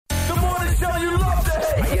show you love to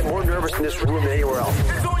hate. I get more nervous in this room than anywhere else.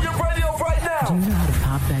 It's on your radio right now. Do you know how to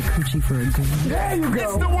pop that coochie for a green? There you go.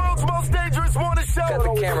 It's the world's most dangerous morning show. Got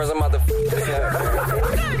the cameras, I'm about to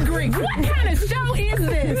Good grief, what kind of show is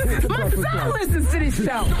this? My son listens to this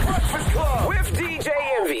show. The Breakfast Club with DJ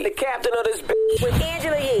Envy, the captain of this bitch. With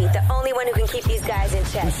Angela Yee, the only one who can keep these guys in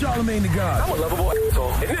check. Charlamagne the God. I'm a lovable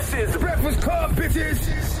asshole. And this is the Breakfast Club,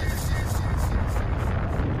 bitches.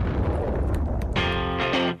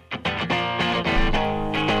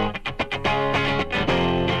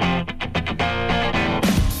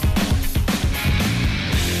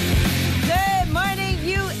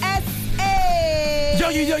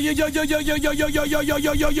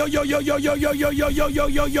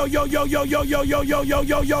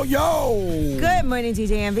 Good morning,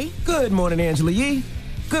 DJ Envy. Good morning, Angela Yee.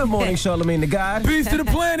 Good morning, Charlamagne the God. Peace to the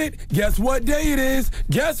planet. Guess what day it is?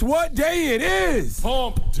 Guess what day it is?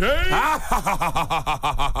 Hump day.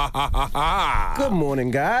 Good morning,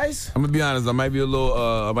 guys. I'm gonna be honest. I might be a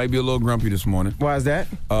little grumpy this morning. Why is that?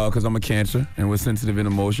 Because I'm a Cancer and we're sensitive and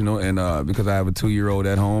emotional, and because I have a 2-year-old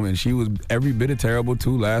at home, and she was every bit of terrible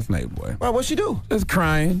too last night, boy. Well, what'd she do? Just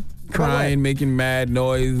crying, making mad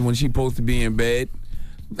noise when she's supposed to be in bed.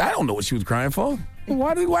 I don't know what she was crying for.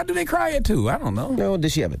 Why do they cry at 2? I don't know. No,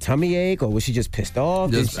 did she have a tummy ache, or was she just pissed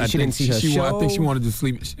off? She didn't see her show? I think she wanted to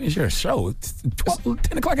sleep. It's her show. It's 10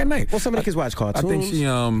 o'clock at night. Well, some of the kids watch cartoons. I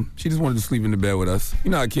think she just wanted to sleep in the bed with us.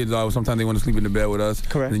 You know how kids are. Sometimes they want to sleep in the bed with us.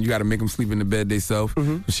 Correct. And then you got to make them sleep in the bed themselves.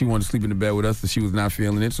 Mm-hmm. So she wanted to sleep in the bed with us, so she was not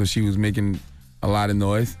feeling it. So she was making a lot of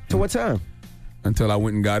noise. To what time? Until I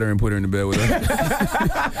went and got her and put her in the bed with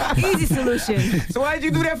us. Easy solution. So why did you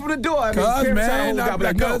do that from the door? I mean,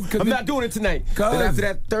 I'm not doing it tonight. Then after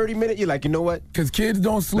that 30 minutes, you're like, you know what? Because kids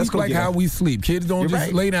don't sleep like how we sleep. Kids don't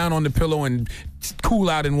just lay down on the pillow and cool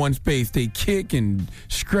out in one space. They kick and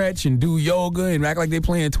stretch and do yoga and act like they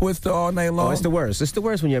playing Twister all night long. Oh, it's the worst. It's the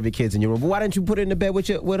worst when you have your kids in your room. But why didn't you put her in the bed with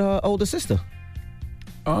her older sister?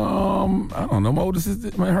 I don't know.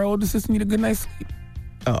 Her older sister need a good night's sleep.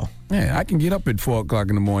 Oh. Yeah, I can get up at 4 o'clock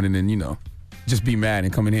in the morning and, just be mad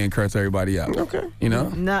and come in here and curse everybody out. Okay. You know?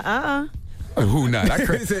 Nuh-uh. Who not?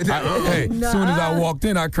 As soon as I walked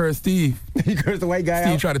in, I cursed Steve. You cursed the white guy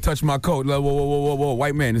Steve out? tried to touch my coat. Like, whoa,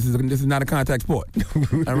 white man, this is not a contact sport.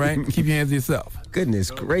 All right? Keep your hands to yourself.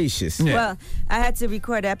 Goodness gracious. Yeah. Well, I had to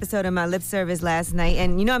record an episode of my lip service last night,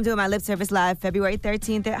 and I'm doing my lip service live February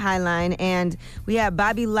 13th at Highline, and we have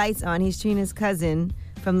Bobby Lights on. He's Trina's cousin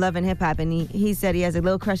from Love and Hip Hop, and he said he has a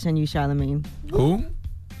little crush on you, Charlamagne. Who?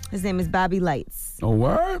 His name is Bobby Lights. Oh,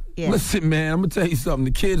 word? Yeah. Listen, man, I'm going to tell you something.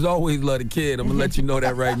 The kids always love the kid. I'm going to let you know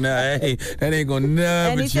that right now. Hey, that ain't going to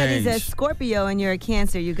never And he said change. he's a Scorpio and you're a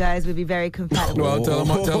Cancer. You guys would be very compatible. Well,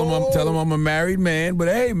 tell him I'm a married man. But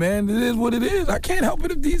hey, man, it is what it is. I can't help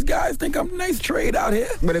it if these guys think I'm nice trade out here.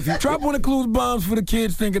 But if you drop one of Clues bombs for the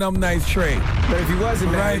kids thinking I'm nice trade. But if he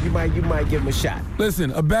wasn't married, you might give him a shot.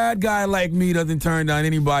 Listen, a bad guy like me doesn't turn down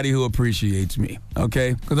anybody who appreciates me,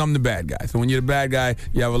 okay? Because I'm the bad guy. So when you're the bad guy,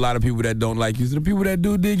 you have a lot of people that don't like you. So the people that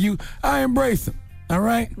do dig you, I embrace them. All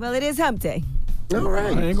right? Well, it is hump day. All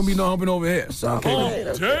right. There ain't gonna be no humping over here.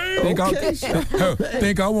 Okay.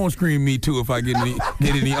 Think I won't scream me too if I get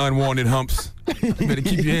any unwanted humps. You better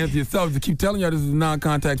keep your hands to yourself. Just keep telling y'all this is a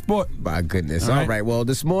non-contact sport. My goodness. All right. Well,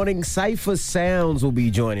 this morning, Cipha Sounds will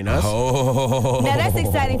be joining us. Oh. Now, that's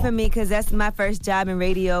exciting for me because that's my first job in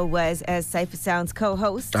radio was as Cipha Sounds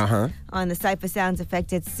co-host on the Cipha Sounds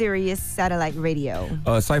affected Sirius satellite radio.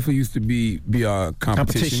 Cipha used to be our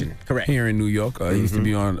competition. Correct. Here in New York. He used to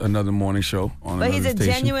be on another morning show on But another he's a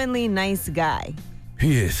station. genuinely nice guy.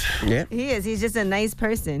 He is. Yeah. He is. He's just a nice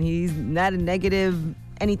person. He's not a negative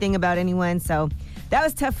anything about anyone. So that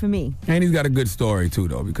was tough for me. And he's got a good story, too,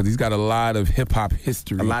 though, because he's got a lot of hip-hop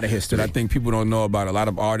history. A lot of history. That I think people don't know about. A lot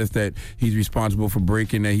of artists that he's responsible for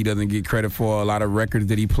breaking that he doesn't get credit for. A lot of records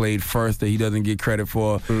that he played first that he doesn't get credit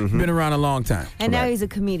for. Been around a long time. And now he's a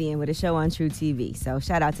comedian with a show on True TV. So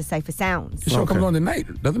shout out to Cipha Sounds. The show comes on tonight,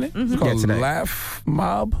 doesn't it? It's called tonight. Laugh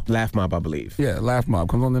Mob. Laugh Mob, I believe. Yeah, Laugh Mob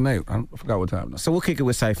comes on tonight. I forgot what time, though. So we'll kick it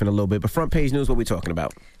with Cipha in a little bit. But front page news, what we talking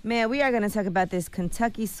about? Man, we are going to talk about this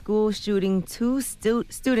Kentucky school shooting. 2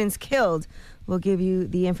 students killed. We'll give you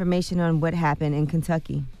the information on what happened in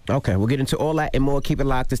Kentucky. Okay, we'll get into all that and more. Keep it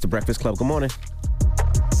locked. It's the Breakfast Club. Good morning.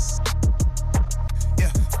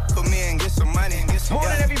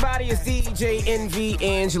 Morning, everybody. It's DJ Envy,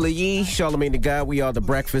 Angela Yee, Charlamagne the God. We are the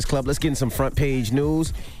Breakfast Club. Let's get in some front page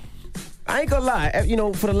news. I ain't gonna lie. You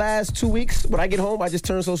know, for the last 2 weeks, when I get home, I just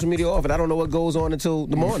turn social media off, and I don't know what goes on until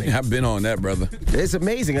the morning. Yeah, I've been on that, brother. It's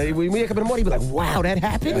amazing. When we wake up in the morning, you be like, wow, that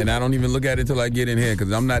happened? And I don't even look at it until I get in here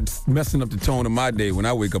because I'm not messing up the tone of my day when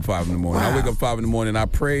I wake up 5 in the morning. Wow. I wake up 5 in the morning, I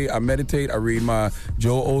pray, I meditate, I read my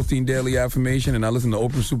Joel Osteen Daily Affirmation, and I listen to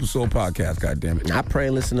Oprah Super Soul podcast, goddammit. I pray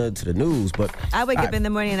and listen to the news, but... I wake up in the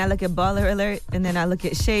morning and I look at Baller Alert, and then I look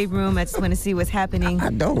at Shade Room. I just want to see what's happening.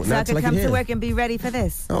 I don't. So I can come to work and be ready for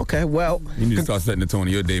this. Okay, well... You need to start setting the tone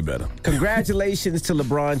of your day better. Congratulations to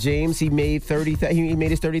LeBron James. He made he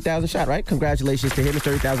made his 30,000 shot, right? Congratulations to him, his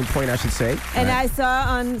 30,000 point, I should say. And I saw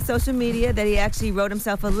on social media that he actually wrote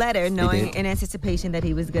himself a letter, knowing in anticipation that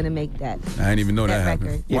he was going to make that. I didn't even know that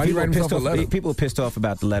happened. Why did he write himself a letter? People are pissed off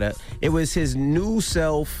about the letter. It was his new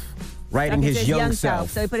self writing his young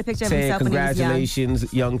self. So he put a picture of saying, himself when he was young.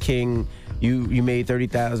 congratulations, young king. You made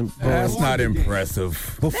 30,000. That's not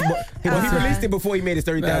impressive. He released it before he made his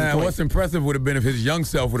 30,000. What's impressive would have been if his young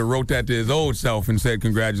self would have wrote that to his old self and said,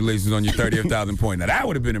 congratulations on your 30,000 point. Now, that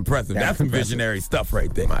would have been impressive. That's some visionary stuff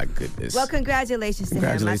right there. My goodness. Well, congratulations to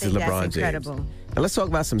him. I think LeBron that's incredible. James. Now, let's talk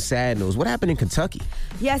about some sad news. What happened in Kentucky?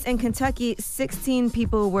 Yes, in Kentucky, 16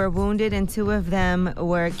 people were wounded and 2 of them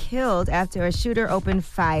were killed after a shooter opened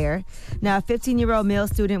fire. Now, a 15-year-old male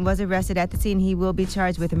student was arrested at the scene. He will be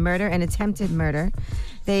charged with murder and attempted murder.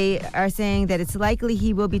 They are saying that it's likely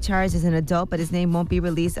he will be charged as an adult, but his name won't be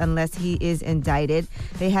released unless he is indicted.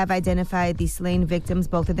 They have identified the slain victims.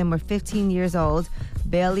 Both of them were 15 years old,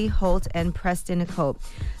 Bailey Holt and Preston Cope.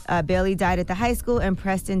 Bailey died at the high school, and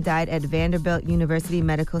Preston died at Vanderbilt University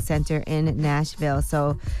Medical Center in Nashville.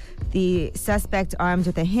 So the suspect, armed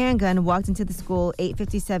with a handgun, walked into the school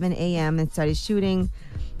 8:57 a.m. and started shooting.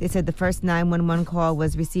 They said the first 911 call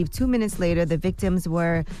was received 2 minutes later. The victims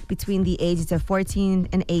were between the ages of 14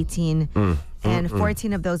 and 18. And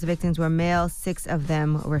 14 of those victims were male, 6 of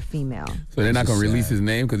them were female. So they're not going to release his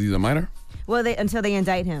name because he's a minor? Well, until they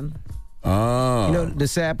indict him. Oh. You know, the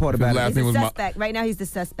sad part about it. He's the suspect. Right now, he's the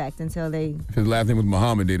suspect until they... If his last name was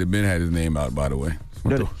Muhammad, they'd have been had his name out, by the way.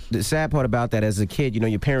 The sad part about that, as a kid,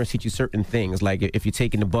 your parents teach you certain things. Like if you're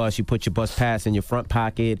taking the bus, you put your bus pass in your front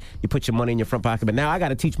pocket, you put your money in your front pocket. But now I got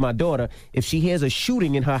to teach my daughter, if she hears a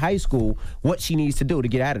shooting in her high school, what she needs to do to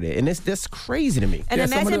get out of there. And that's crazy to me. And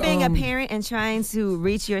imagine being a parent and trying to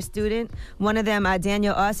reach your student. One of them,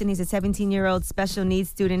 Daniel Austin, he's a 17-year-old special needs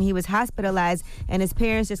student. He was hospitalized, and his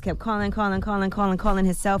parents just kept calling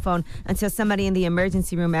his cell phone until somebody in the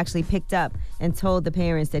emergency room actually picked up and told the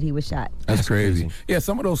parents that he was shot. That's crazy. Yeah,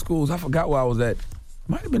 some of those schools, I forgot where I was at.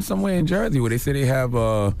 Might have been somewhere in Jersey where they say they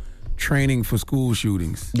have training for school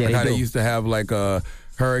shootings. Yeah, like how they used to have like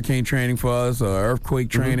hurricane training for us, earthquake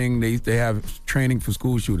training. They have training for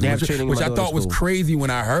school shootings, which I thought was crazy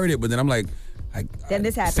when I heard it, but then I'm like, then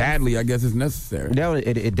this happens. Sadly, I guess it's necessary. No,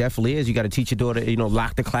 it definitely is. You got to teach your daughter,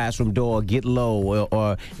 lock the classroom door, get low,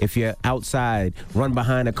 or if you're outside, run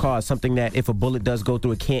behind a car, something that if a bullet does go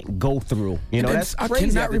through, it can't go through. That's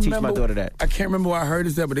crazy. I have to teach my daughter that. I can't remember where I heard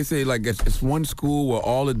that, but they say like it's one school where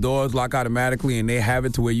all the doors lock automatically, and they have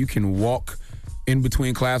it to where you can walk in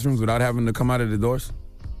between classrooms without having to come out of the doors.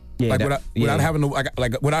 Yeah, without having to walk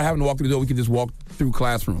through the door, we can just walk through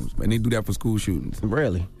classrooms, and they do that for school shootings.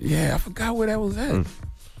 Really? Yeah, I forgot where that was at.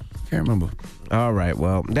 Can't remember. All right,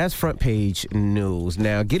 well, that's front page news.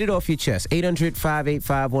 Now, get it off your chest.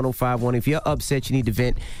 800-585-1051. If you're upset, you need to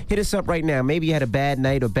vent, hit us up right now. Maybe you had a bad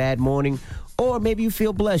night or bad morning, or maybe you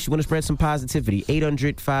feel blessed. You want to spread some positivity.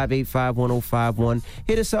 800-585-1051.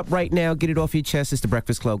 Hit us up right now. Get it off your chest. It's The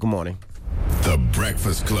Breakfast Club. Good morning. The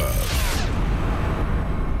Breakfast Club.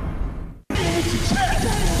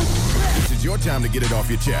 It's your time to get it off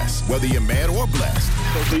your chest, whether you're mad or blessed.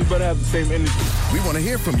 So you better have the same energy. We want to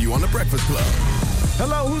hear from you on The Breakfast Club.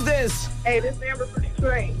 Hello, who's this? Hey, this is Amber from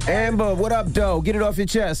Detroit. Amber, what up, doe? Get it off your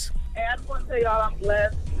chest. Hey, I just want to tell y'all I'm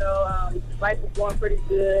blessed. Life is going pretty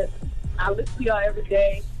good. I listen to y'all every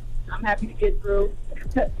day. I'm happy to get through.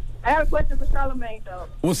 I have a question for Charlamagne, though.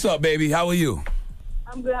 What's up, baby? How are you?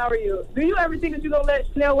 I'm good. How are you? Do you ever think that you're going to let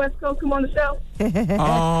Chanel West Coast come on the show?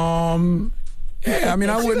 Yeah, I mean,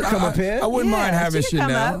 I wouldn't come up here. I wouldn't mind having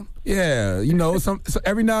Chanel. Yeah, so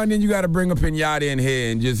every now and then you got to bring a pinata in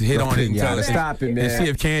here and just hit on it and stop it, man. And see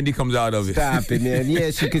if candy comes out of it. Stop it, man. Yeah,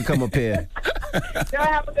 she could come up here. Y'all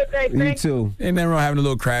have a good day. You too. Ain't nothing wrong having a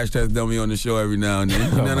little crash test dummy on the show every now and then.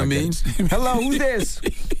 You know what I mean? Hello, who's this?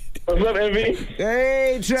 What's up, Envy?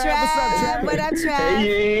 Hey, Trav. What's up, Trav? What up, Trav?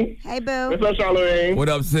 Hey, Hey, boo. What's up, Charlamagne? What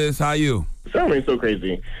up, sis? How you? Charlamagne's so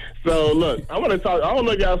crazy. So look, I want to talk. I don't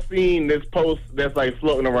know if y'all seen this post that's like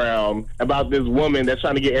floating around about this woman that's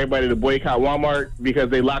trying to get everybody to boycott Walmart because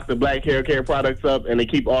they lock the black hair care products up and they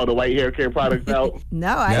keep all the white hair care products out.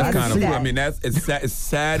 No, I That's didn't kind see of. that. I mean, that's as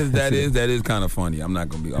sad as that is kind of funny. I'm not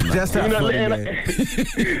gonna be. I'm not. That's not funny,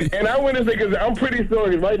 man. And I want to say because I'm pretty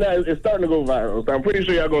sure right now it's starting to go viral, so I'm pretty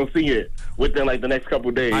sure y'all gonna see it within like the next couple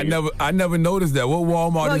of days. I never noticed that. What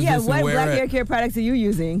Walmart Well, is yeah, this what and where black at? hair care products are you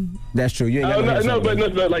using? That's true. You ain't got No,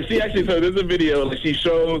 like she actually, so there's a video, like she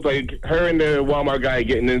shows like her and the Walmart guy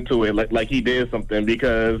getting into it, like he did something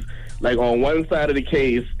because like on one side of the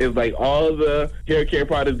case is like all the hair care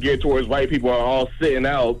products geared towards white people are all sitting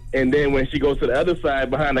out, and then when she goes to the other side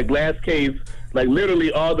behind a glass case, like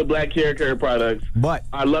literally all the black hair care products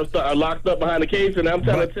are locked up behind the case, and I'm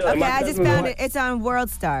trying to tell. Okay, I just found it. It's on World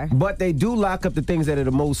Star. But they do lock up the things that are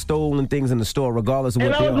the most stolen things in the store, regardless of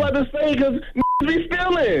what And they I was are. about to say because be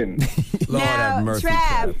stealing. Lord Now, have mercy.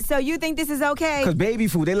 Trav, so you think this is okay? Because baby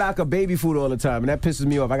food, they lock up baby food all the time, and that pisses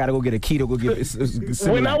me off. I gotta go get a keto, go get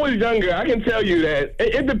When I was younger, I can tell you that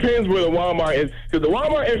it depends where the Walmart is. Because the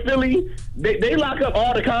Walmart in Philly, they lock up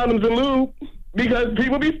all the condoms and lube because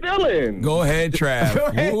people be stealing. Go ahead, Trav. Go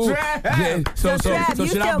ahead, Ooh. Trav. Yeah, So Trav, you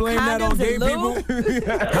should I steal blame that on condoms gay and lube?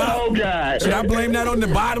 people? Oh, God. Should I blame that on the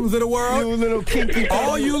bottoms of the world? You little kinky.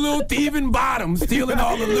 All you little thieving bottoms stealing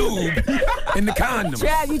all the lube and the condoms.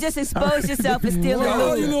 Trav, you just exposed yourself for stealing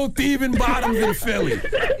All you lube. little thieving bottoms in Philly.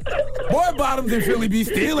 Boy, bottoms in Philly be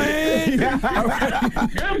stealing.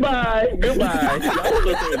 Goodbye. Y'all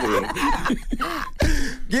listen to me.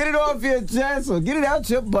 Get it off your chest or get it out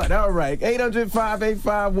your butt. All right.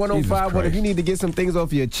 800-585-1051. If you need to get some things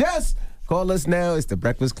off your chest, call us now. It's The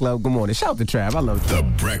Breakfast Club. Good morning. Shout to Trav. I love you. The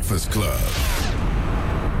Breakfast Club.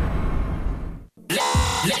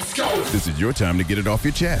 Let's go. This is your time to get it off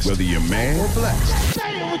your chest, whether you're mad or blessed.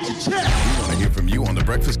 Say it with your chest. We want to hear from you on The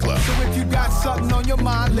Breakfast Club. So if you got something on your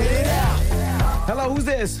mind, let it out. Hello, who's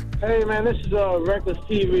this? Hey, man, this is Reckless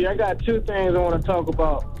TV. I got two things I want to talk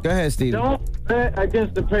about. Go ahead, Steve. Don't bet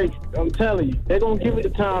against the Patriots. I'm telling you. They're going to give it to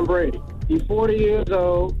Tom Brady. He's 40 years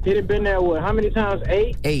old. He'd have been there, what, how many times?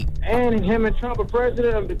 8? 8. And him and Trump are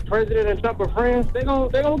president. The president and Trump are friends. They're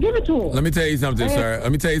gonna give it to him. Let me tell you something, sir. Let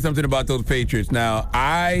me tell you something about those Patriots. Now,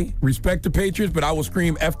 I respect the Patriots, but I will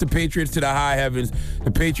scream F the Patriots to the high heavens.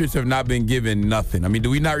 The Patriots have not been given nothing. I mean, do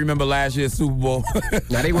we not remember last year's Super Bowl?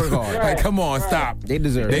 Now they work hard. Like, come on, stop. They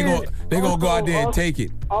deserve it. They gonna go out there and take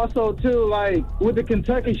it. Also, too, like, with the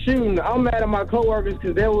Kentucky shooting, I'm mad at my coworkers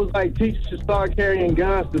because there was, like, teachers should start carrying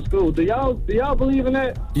guns to school. Do y'all believe in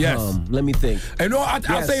that? Yes. Let me think. And no,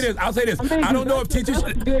 I'll say this. I'll say this. I don't know if teachers.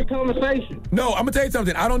 That's a good conversation. No, I'm gonna tell you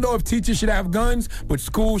something. I don't know if teachers should have guns, but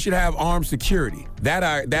schools should have armed security. That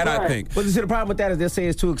I think. But the problem with that is they'll say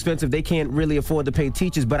it's too expensive. They can't really afford to pay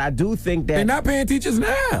teachers. But I do think that They're not paying teachers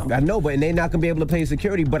now. I know, but they're not gonna be able to pay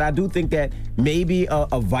security. But I do think that maybe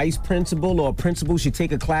a vice principal or a principal should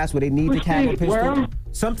take a class where they need to have a pistol.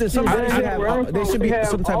 Something they should be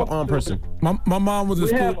some type of armed person. My mom was a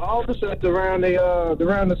We have school. officers around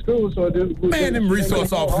the school, so Man, them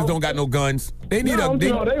resource officers don't got no guns. They need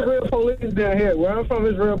they real police down here. Where I'm from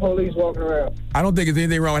is real police walking around. I don't think there's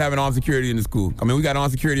anything wrong with having armed security in the school. I mean, we got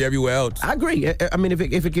armed security everywhere else. I agree. I mean,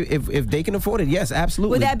 if they can afford it, yes,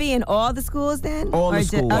 absolutely. Would that be in all the schools then? All the Or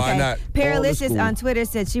schools. Okay. Why not? Paralicious on Twitter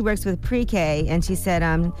said she works with pre-K, and she said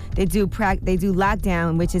they do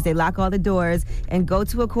lockdown, which is they lock all the doors and go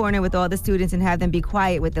to a corner with all the students and have them be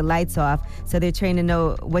quiet with the lights off, so they're trained to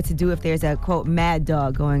know what to do if there's a quote mad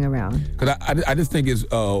dog going around. Because I just think it's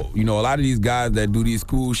a lot of these guys that do these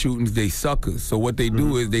school shootings, they suckers. So what they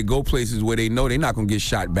do is they go places where they know they're not gonna get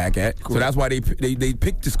shot back at. So that's why they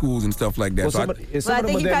pick the schools and stuff like that. Well, So I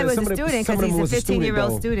think he probably was a student because he's a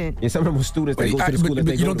 15-year-old student. Yeah, some of them were students that go to the school.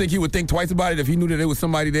 But you don't think he would think twice about it if he knew that there was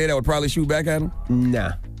somebody there that would probably shoot back at him?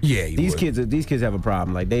 Nah. Yeah, he these would. kids have a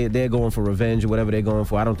problem. Like they're going for revenge or whatever they're going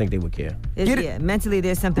for. I don't think they would care. Mentally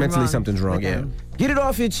there's something wrong. Mentally something's wrong. with Yeah. them. Get it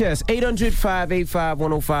off your chest.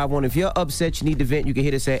 800-585-1051. If you're upset, you need to vent. You can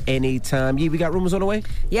hit us at any time. Yeah, we got rumors on the way.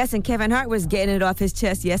 Yes, and Kevin Hart was getting it off his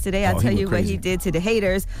chest yesterday. I'll he tell went you what crazy. he did to the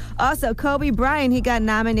haters. Also, Kobe Bryant, he got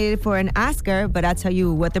nominated for an Oscar, but I'll tell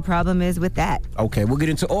you what the problem is with that. Okay, we'll get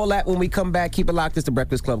into all that when we come back. Keep it locked. It's The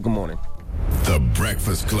Breakfast Club. Good morning. The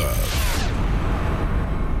Breakfast Club.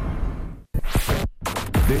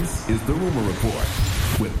 This is the Rumor Report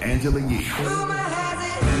with Angela Yee on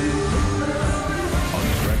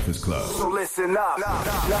The Breakfast Breakfast Club. So listen up.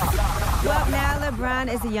 Well, now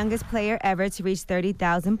LeBron is the youngest player ever to reach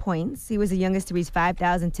 30,000 points. He was the youngest to reach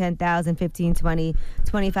 5,000, 10,000, 15, 20,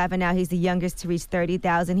 25, and now he's the youngest to reach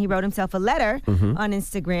 30,000. He wrote himself a letter on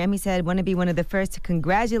Instagram. He said, want to be one of the first to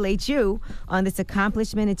congratulate you on this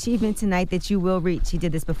achievement tonight that you will reach. He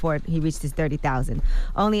did this before he reached his 30,000.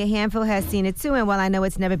 Only a handful has seen it too, and while I know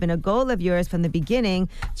it's never been a goal of yours from the beginning,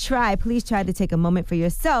 please try to take a moment for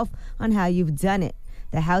yourself on how you've done it.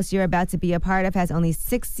 The house you're about to be a part of has only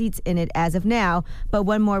 6 seats in it as of now, but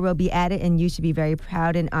one more will be added, and you should be very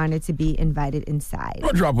proud and honored to be invited inside.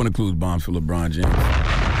 I'll drop one of clues bombs for LeBron James.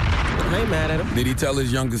 I ain't mad at him. Did he tell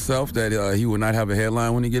his younger self that he will not have a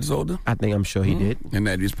hairline when he gets older? I'm sure he did. And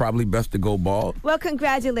that it's probably best to go bald? Well,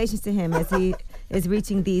 congratulations to him as he is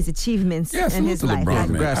reaching these achievements in his life.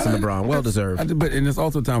 Congrats to LeBron. Well deserved. And it's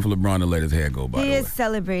also time for LeBron to let his hair go, by the way. He is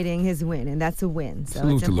celebrating his win, and that's a win. So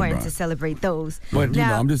Salute it's important LeBron. to celebrate those. But,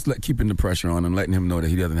 I'm just keeping the pressure on him, letting him know that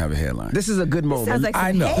he doesn't have a hairline. This is a good moment. Sounds like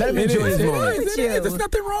I know. Let him enjoy his moment. There's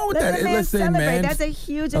nothing wrong with Let that. the man Listen, celebrate. man. That's a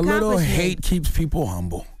huge A accomplishment. little hate keeps people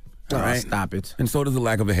humble. All right? Stop it. And so does the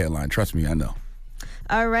lack of a hairline. Trust me, I know.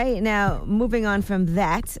 All right, now moving on from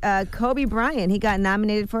that, Kobe Bryant, he got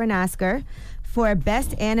nominated for an Oscar for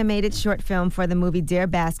Best Animated Short Film for the movie Dear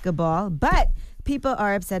Basketball, but people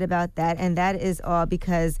are upset about that, and that is all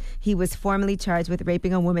because he was formally charged with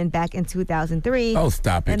raping a woman back in 2003. Oh,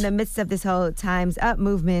 stop it. In the midst of this whole Time's Up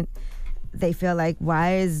movement, they feel like,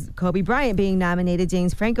 why is Kobe Bryant being nominated?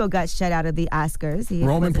 James Franco got shut out of the Oscars.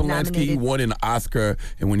 Roman Polanski won an Oscar,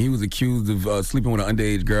 and when he was accused of sleeping with an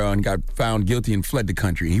underage girl and got found guilty and fled the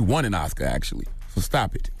country, he won an Oscar, actually. So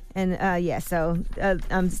stop it. And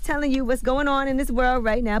I'm just telling you what's going on in this world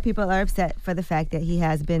right now. People are upset for the fact that he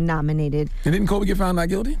has been nominated. And didn't Kobe get found not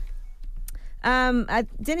guilty?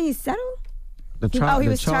 Didn't he settle? He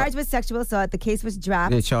was charged with sexual assault. The case was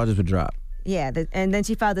dropped. The charges were dropped. Yeah, and then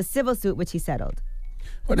she filed a civil suit, which he settled.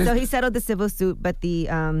 So he settled the civil suit, but the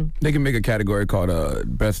they can make a category called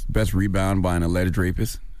best rebound by an alleged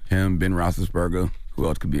rapist. Him, Ben Roethlisberger. Who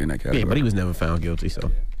else could be in that category? Yeah, but he was never found guilty. So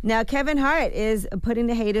now Kevin Hart is putting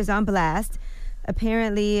the haters on blast.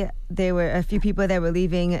 Apparently, there were a few people that were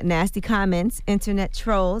leaving nasty comments, internet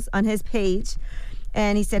trolls, on his page.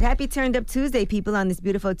 And he said, happy Turned Up Tuesday, people. On this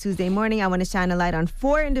beautiful Tuesday morning, I want to shine a light on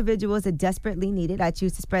 4 individuals that desperately need it. I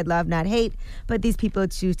choose to spread love, not hate, but these people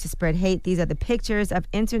choose to spread hate. These are the pictures of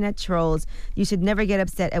internet trolls. You should never get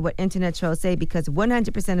upset at what internet trolls say because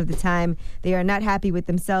 100% of the time, they are not happy with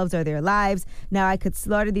themselves or their lives. Now, I could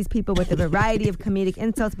slaughter these people with a variety of comedic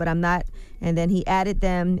insults, but I'm not. And then he added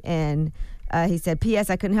them and... he said, P.S.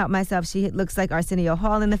 I couldn't help myself. She looks like Arsenio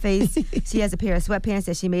Hall in the face. She has a pair of sweatpants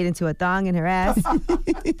that she made into a thong in her ass.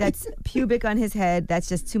 That's pubic on his head. That's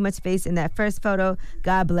just too much face in that first photo.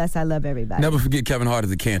 God bless. I love everybody. Never forget Kevin Hart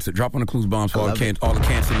is a cancer. Drop on the clues bombs for all the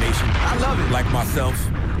Cancer Nation. I love it. Like myself.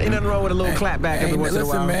 Ain't nothing wrong with a little clap back every once in a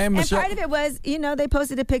while. Man, and part of it was, they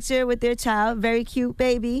posted a picture with their child. Very cute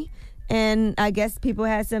baby. And I guess people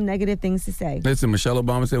had some negative things to say. Listen, Michelle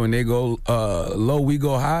Obama said when they go low, we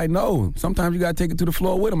go high. No, sometimes you got to take it to the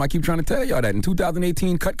floor with them. I keep trying to tell y'all that. In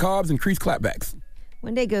 2018, cut carbs, increase clapbacks.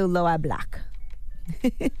 When they go low, I block.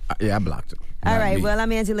 Yeah, I blocked it. All right, well,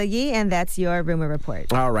 I'm Angela Yee, and that's your Rumor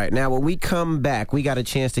Report. All right, now when we come back, we got a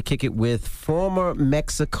chance to kick it with former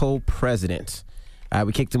Mexico president.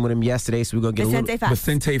 We kicked him with him yesterday, so we're going to get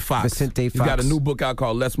Vicente Fox. Vicente Fox. He's got a new book out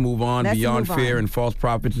called Let's Move On, Beyond Fear and False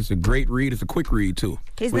Prophets. It's a great read. It's a quick read, too.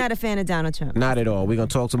 He's not a fan of Donald Trump. Not at all. We're going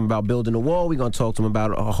to talk to him about building a wall. We're going to talk to him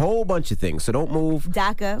about a whole bunch of things, so don't move.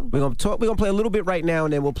 DACA. We're going to play a little bit right now,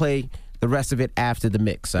 and then we'll play the rest of it after the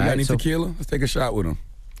mix. You got any tequila? Let's take a shot with him.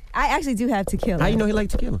 I actually do have tequila. How you know he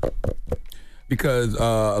likes tequila? Because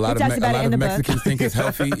a lot of Mexicans think it's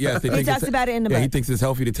healthy. Yes, he talks about it in the book. Yeah, he thinks it's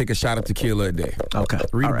healthy to take a shot of tequila a day. Okay.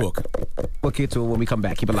 Read a book. We'll get to it when we come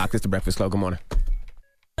back. Keep it locked. It's the Breakfast Club. Good morning.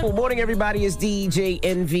 Good morning, everybody. It's DJ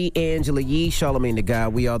NV, Angela Yee, Charlamagne the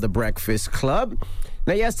God. We are the Breakfast Club.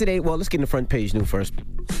 Now, yesterday, let's get in the front page news first.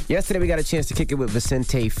 Yesterday, we got a chance to kick it with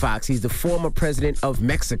Vicente Fox. He's the former president of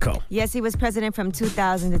Mexico. Yes, he was president from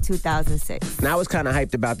 2000 to 2006. Now, I was kind of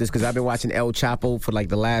hyped about this because I've been watching El Chapo for like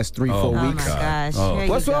the last 3-4 weeks. Oh, my gosh.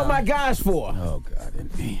 What's all my guys for? Oh, God,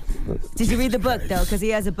 indeed. Did you read the book, though? Because he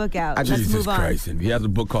has a book out. Let's move on. Christ. He has a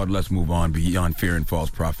book called Let's Move On, Beyond Fear and False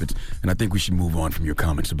Prophets. And I think we should move on from your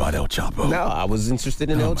comments about El Chapo. No, I was interested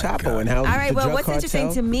in El Chapo and how all right, well, what's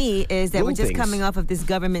interesting to me is that we're just coming off of this this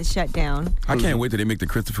government shutdown. I can't wait till they make the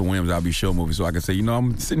Christopher Williams I'll Be Show movie so I can say,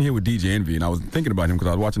 I'm sitting here with DJ Envy, and I was thinking about him because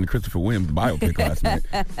I was watching the Christopher Williams biopic last night.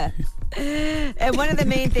 And one of the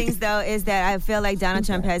main things, though, is that I feel like Donald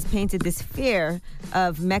Trump has painted this fear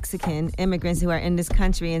of Mexican immigrants who are in this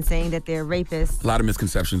country and saying that they're rapists. A lot of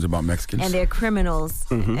misconceptions about Mexicans. And they're criminals,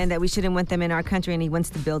 and that we shouldn't want them in our country, and he wants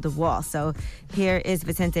to build a wall. So here is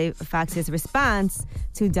Vicente Fox's response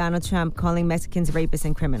to Donald Trump calling Mexicans rapists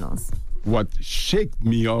and criminals. What shook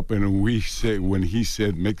me up when he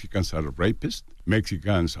said Mexicans are rapists,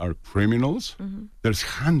 Mexicans are criminals. There's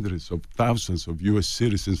hundreds of thousands of U.S.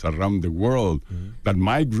 citizens around the world that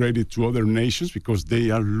migrated to other nations because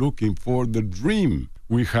they are looking for the dream.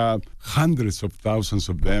 We have hundreds of thousands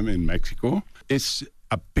of them in Mexico. It's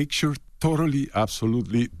a picture totally,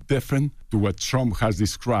 absolutely different to what Trump has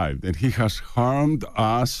described. And he has harmed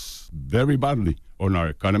us very badly on our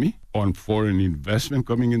economy, on foreign investment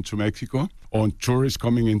coming into Mexico, on tourists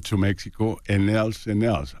coming into Mexico, and else and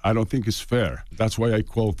else. I don't think it's fair. That's why I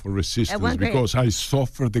call for resistance, because I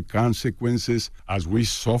suffer the consequences, as we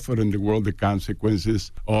suffer in the world the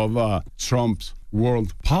consequences of Trump's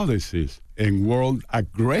world policies and world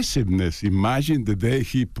aggressiveness. Imagine the day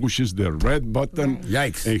he pushes the red button,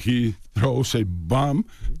 Yikes. And he throws a bomb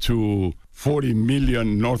to 40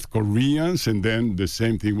 million North Koreans, and then the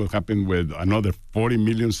same thing will happen with another 40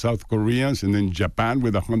 million South Koreans, and then Japan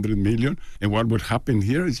with 100 million. And what would happen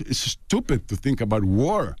here is it's stupid to think about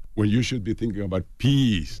war when you should be thinking about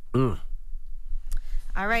peace.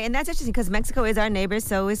 All right, and that's interesting because Mexico is our neighbor,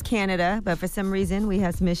 so is Canada. But for some reason, we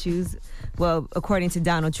have some issues. Well, according to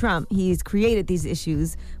Donald Trump, he's created these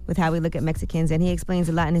issues with how we look at Mexicans. And he explains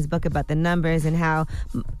a lot in his book about the numbers and how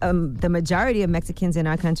the majority of Mexicans in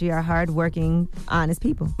our country are hardworking, honest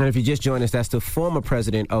people. And if you just joined us, that's the former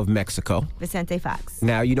president of Mexico, Vicente Fox.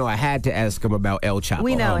 Now, I had to ask him about El Chapo.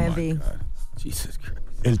 We know, Envy. Jesus Christ.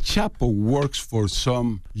 El Chapo works for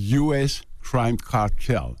some U.S. crime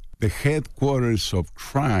cartel. The headquarters of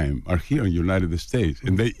crime are here in the United States,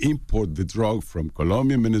 and they import the drug from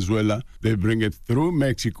Colombia and Venezuela. They bring it through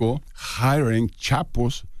Mexico, hiring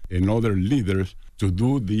Chapos and other leaders to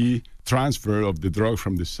do the transfer of the drug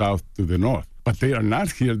from the south to the north. But they are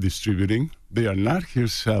not here distributing. They are not here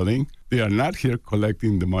selling. They are not here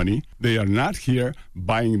collecting the money. They are not here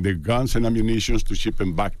buying the guns and ammunition to ship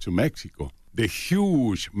them back to Mexico. The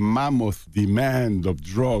huge mammoth demand of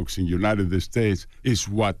drugs in the United States is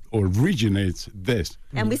what originates this.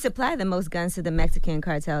 And we supply the most guns to the Mexican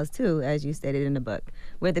cartels, too, as you stated in the book.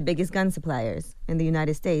 We're the biggest gun suppliers in the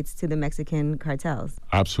United States to the Mexican cartels.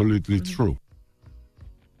 Absolutely true.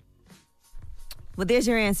 Well, there's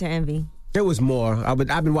your answer, Envy. There was more. I've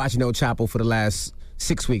been watching El Chapo for the last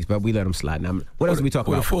 6 weeks, but we let him slide. Now, what else are we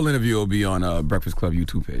talking about? The full interview will be on Breakfast Club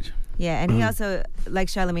YouTube page. Yeah, and he also, like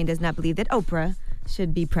Charlamagne, does not believe that Oprah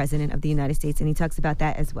should be president of the United States, and he talks about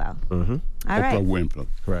that as well. All right. Oprah Winfrey.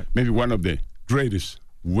 Correct. Maybe one of the greatest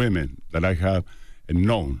women that I have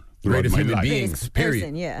known throughout Greatest my human life. beings, period.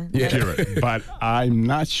 Person, yeah. Period. But I'm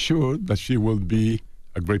not sure that she will be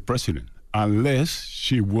a great president unless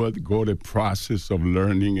she would go the process of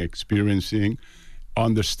learning, experiencing,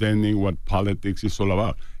 understanding what politics is all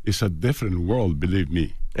about. It's a different world, believe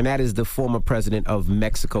me. And that is the former president of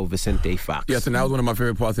Mexico, Vicente Fox. Yes, and that was one of my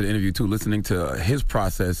favorite parts of the interview, too, listening to his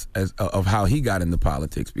process of how he got into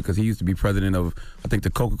politics, because he used to be president of, I think, the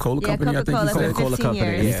Coca-Cola Company. Coca-Cola, I think he Coca-Cola Company.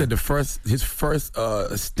 years. And he said his first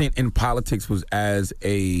stint in politics was as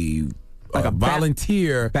a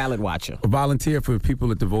volunteer. Ballot watcher. A volunteer for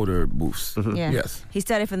people at the voter booths. Yeah. Yes. He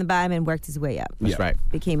started from the bottom and worked his way up. That's right.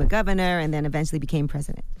 Became a governor and then eventually became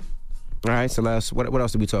president. All right, Celeste, what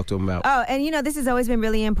else did we talk to him about? Oh, and this has always been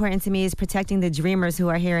really important to me, is protecting the dreamers who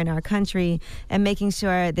are here in our country and making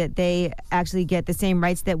sure that they actually get the same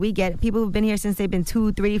rights that we get. People who've been here since they've been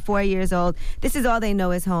 2, 3, 4 years old. This is all they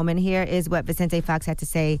know is home. And here is what Vicente Fox had to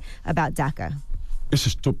say about DACA. It's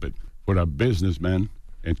stupid for a businessman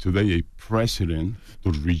and today a president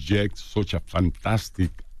to reject such a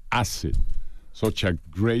fantastic asset, such a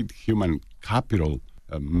great human capital,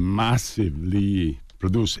 massively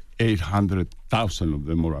produce 800,000 of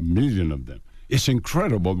them or 1 million of them. It's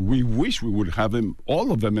incredible. We wish we would have them,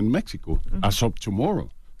 all of them in Mexico as of tomorrow.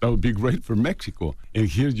 That would be great for Mexico. And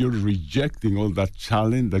here you're rejecting all that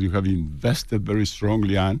talent that you have invested very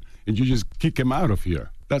strongly on, and you just kick them out of here.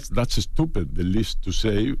 That's stupid, the least to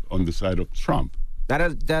say on the side of Trump.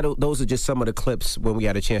 Those are just some of the clips when we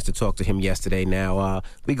had a chance to talk to him yesterday. Now,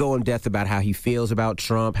 we go in depth about how he feels about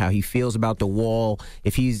Trump, how he feels about the wall,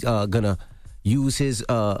 if he's going to use his,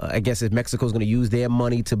 I guess if Mexico's going to use their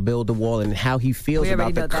money to build the wall, and how he feels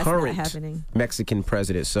about the current Mexican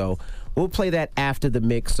president. So we'll play that after the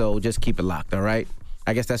mix, so just keep it locked, all right?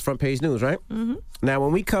 I guess that's front page news, right? Mm-hmm. Now,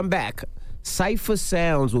 when we come back, Cipha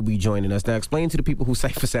Sounds will be joining us. Now, explain to the people who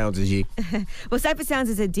Cipha Sounds is, G. Well, Cipha Sounds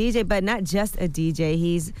is a DJ, but not just a DJ.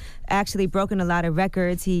 He's actually broken a lot of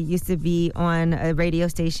records. He used to be on a radio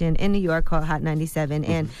station in New York called Hot 97.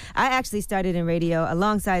 And I actually started in radio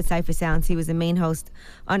alongside Cipha Sounds. He was the main host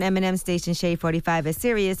on Eminem's station, Shade 45 at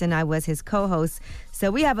Sirius, and I was his co-host. So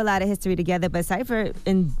we have a lot of history together, but Cipha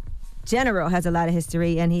in general has a lot of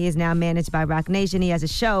history, and he is now managed by Rock Nation. He has a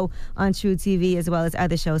show on True TV as well as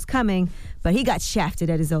other shows coming, but he got shafted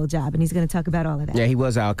at his old job, and he's going to talk about all of that. Yeah, he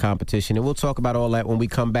was our competition, and we'll talk about all that when we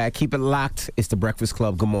come back. Keep it locked. It's The Breakfast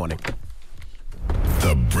Club. Good morning.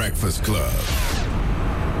 The Breakfast Club.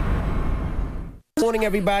 Good morning,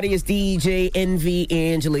 everybody. It's DJ Envy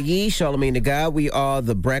Angela Yee, Charlamagne the God. We are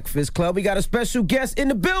The Breakfast Club. We got a special guest in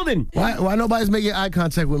the building. Why nobody's making eye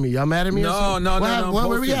contact with me? Y'all mad at me? No.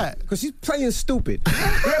 Where we at? Because she's playing stupid. We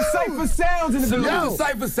have Cipha Sounds in the building.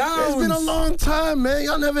 Cipha Sounds. It's been a long time, man.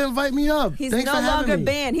 Y'all never invite me up. He's Thanks no for having longer me.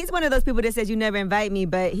 banned. He's one of those people that says you never invite me,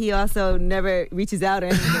 but he also never reaches out or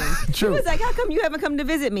anything. True. He was like, how come you haven't come to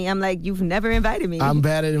visit me? I'm like, you've never invited me. I'm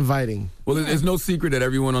bad at inviting. Well, it's no secret that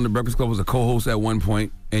everyone on The Breakfast Club was a co-host at one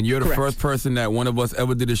point, and you're the first person that one of us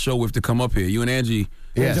ever did a show with to come up here. You and Angie,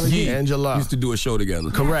 Yes, Angela used to do a show together.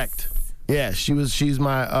 Correct. Yeah, she's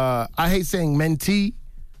my, I hate saying mentee,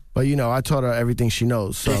 but I taught her everything she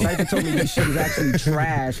knows. So Cipha told me that she was actually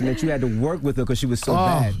trash and that you had to work with her because she was so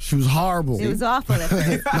bad. She was horrible. It was awful at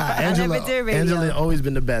first. I never did radio. Angela always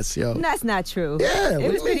been the best, yo. That's not true. Yeah,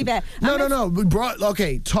 it was pretty bad. No.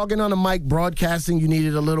 Talking on the mic, broadcasting, you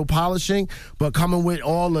needed a little polishing, but coming with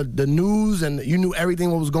all of the news and you knew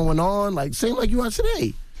everything what was going on, like same like you are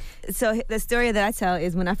today. So the story that I tell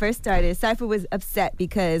is when I first started, Cipha was upset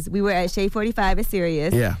because we were at Shade 45 at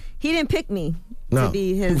Sirius. Yeah. He didn't pick me No. to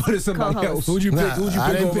be his What is somebody co-host. else? Who'd you pick?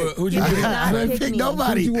 I didn't pick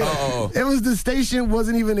nobody. It was the station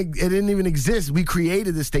it didn't even exist. We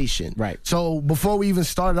created the station. Right. So before we even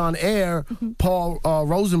started on air, Paul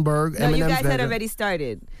Rosenberg, No, you Eminem's guys had vendor- already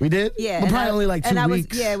started. We did? Yeah. But and probably only like 2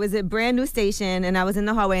 weeks. It was a brand new station, and I was in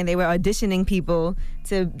the hallway, and they were auditioning people.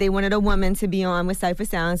 They wanted a woman to be on with Cipha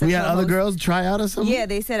Sounds. We had other girls try out or something? Yeah,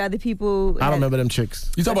 they said other people. I don't remember them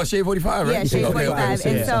chicks. You talking about Shade 45, right? Yeah, Shade 45.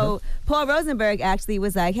 Okay. And so Paul Rosenberg actually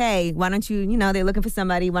was like, hey, why don't you, they're looking for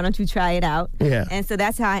somebody, why don't you try it out? Yeah. And so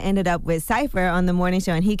that's how I ended up with Cipha on the morning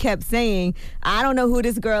show. And he kept saying, I don't know who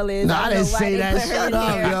this girl is. No, I didn't say that. Shut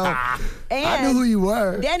up, yo. And I knew who you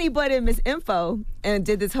were. Then he brought in Miss Info and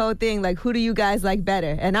did this whole thing like, who do you guys like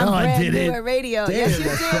better? And I'm No, I brand new didn't. at radio. Damn, Yes, you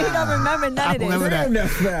that's did. You don't remember none I of this. remember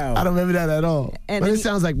that. I don't remember that at all. And But then it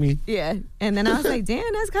sounds like me. Yeah. And then I was like,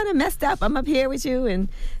 damn, that's kind of messed up. I'm up here with you. And,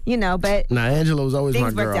 but Nah, Angela was always my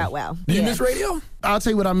things girl. worked out well. Do you Yeah. miss radio? I'll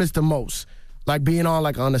tell you what I miss the most. Like being on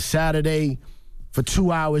on a Saturday for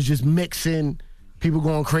 2 hours just mixing, people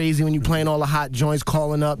going crazy when you playing all the hot joints,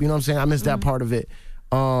 calling up, you know what I'm saying? I miss that part of it.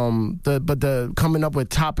 But the coming up with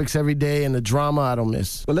topics every day and the drama, I don't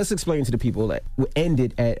miss. Well, let's explain to the people that we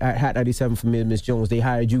ended at Hot 97 for Miss Jones. They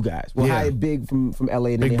hired you guys. Well, hired Big from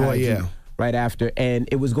LA, and then Big they Boy, hired yeah. you right after, and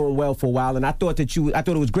it was going well for a while. And I thought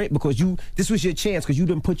it was great because this was your chance because you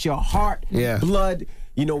didn't put your heart, blood,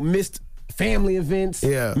 missed family events,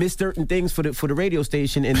 missed certain things for the radio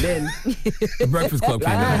station, and then The Breakfast Club came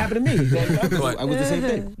that out. happened to me. I was the same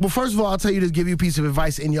thing. Well, first of all, I'll tell you to give you a piece of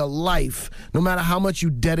advice in your life. No matter how much you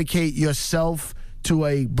dedicate yourself to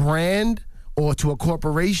a brand or to a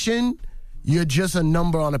corporation, you're just a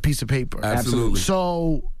number on a piece of paper. Absolutely.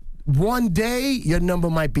 So one day, your number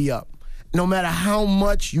might be up. No matter how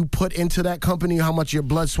much you put into that company, how much your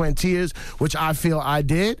blood, sweat, and tears, which I feel I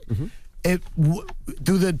did,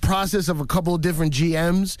 through the process of a couple of different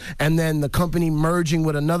GMs and then the company merging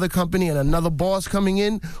with another company and another boss coming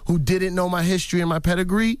in who didn't know my history and my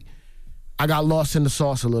pedigree, I got lost in the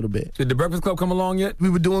sauce a little bit. Did The Breakfast Club come along yet? We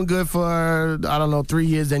were doing good for, 3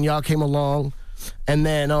 years, then y'all came along. And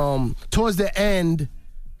then towards the end,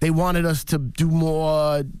 they wanted us to do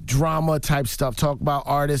more drama type stuff, talk about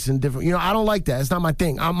artists and different, I don't like that. It's not my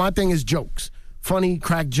thing. My thing is jokes, funny,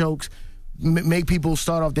 crack jokes, make people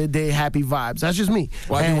start off their day happy vibes. That's just me.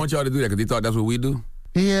 Why do you want y'all to do that? Because they thought that's what we do?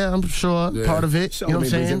 Yeah, I'm sure. Yeah. Part of it. You know what I'm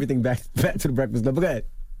saying? Everything back to the Breakfast Club. Go ahead.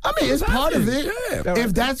 I mean, it's part of it. Yeah.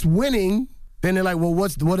 If that's winning, then they're like, well,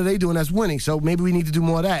 what are they doing that's winning? So maybe we need to do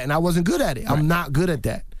more of that. And I wasn't good at it. I'm not good at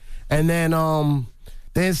that. And then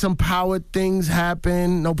some power things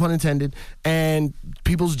happened, no pun intended, and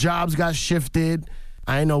people's jobs got shifted.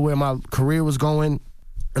 I didn't know where my career was going.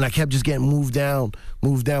 And I kept just getting moved down.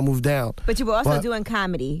 But you were also doing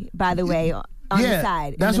comedy, by the way. on the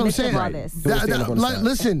side. That's in the what I'm midst saying. of all this.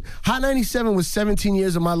 Listen, Hot 97 was 17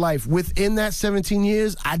 years of my life. Within that 17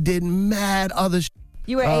 years, I did mad other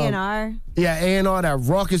You were A&R? Yeah, A&R at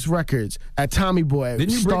Raucous Records, at Tommy Boy,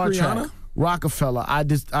 Didn't you Star break Trek, Rihanna? Rockefeller.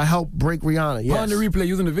 I helped break Rihanna. Yes. On the replay,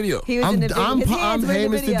 using the video. He was in the video. I'm His hands were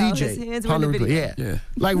in the Mr. video. DJ. His hands were in the video. Yeah.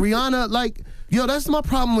 Like Rihanna, like, yo, that's my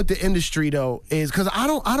problem with the industry though, is because I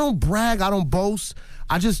don't brag, I don't boast.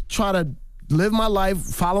 I just try to live my life,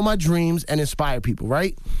 follow my dreams, and inspire people,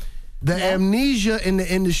 right? The amnesia in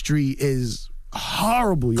the industry is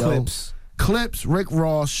horrible, yo. Clips, Rick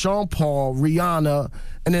Ross, Sean Paul, Rihanna,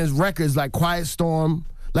 and there's records like Quiet Storm.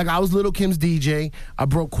 Like, I was Lil' Kim's DJ. I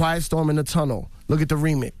broke Quiet Storm in the Tunnel. Look at the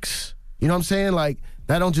remix. You know what I'm saying? Like,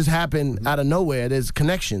 that don't just happen out of nowhere. There's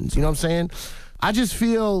connections. You know what I'm saying? I just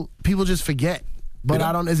feel people just forget. But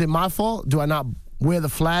is it my fault? Do I not wear the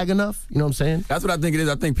flag enough? You know what I'm saying? That's what I think it is.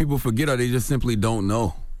 I think people forget or they just simply don't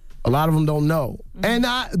know. A lot of them don't know. And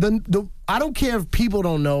I don't care if people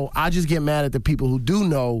don't know. I just get mad at the people who do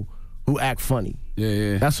know who act funny.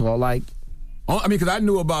 Yeah. That's all. Like, I mean, because I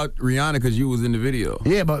knew about Rihanna because you was in the video.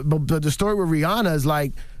 Yeah, but the story with Rihanna is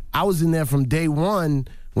like, I was in there from day one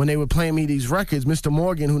when they were playing me these records. Mr.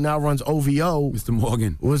 Morgan, who now runs OVO, Mr.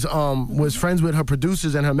 Morgan was friends with her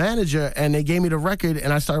producers and her manager, and they gave me the record,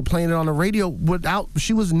 and I started playing it on the radio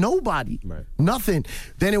she was nobody, nothing.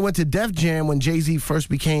 Then it went to Def Jam when Jay-Z first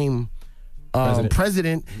became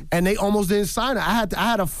president, and they almost didn't sign her. I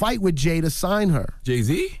had a fight with Jay to sign her.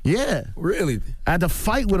 Jay-Z? Yeah. Really? I had to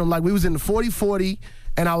fight with him. Like, we was in the 40-40,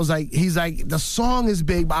 and I was like, he's like, the song is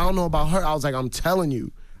big, but I don't know about her. I was like, I'm telling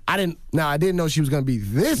you. I didn't know she was going to be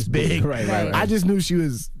this big. Right. I just knew she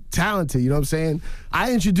was talented, you know what I'm saying?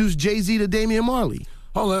 I introduced Jay-Z to Damian Marley.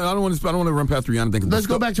 Hold on, I don't want to run past Rihanna. Let's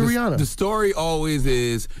go back to Rihanna. The story always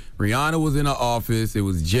is Rihanna was in her office. It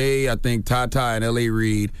was Jay, I think, Tata, and L.A.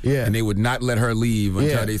 Reid. Yeah. And they would not let her leave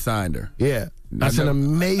until they signed her. Yeah. That's an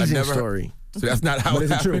amazing story. So that's not how it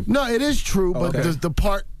happened? No, it is true, but the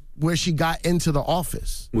part where she got into the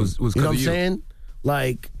office was you know what I'm saying?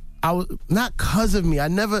 Like, I was not because of me.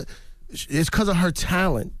 It's because of her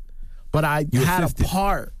talent. But I had a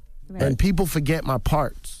part. Right. And people forget my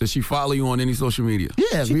parts. Does she follow you on any social media?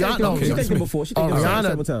 Yeah, Rihanna. She thanked me before. She thanked me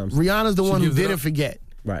several times. Rihanna's the one who didn't forget.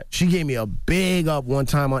 Right. She gave me a big up one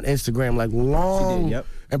time on Instagram, like long,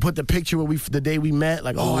 and put the picture where the day we met,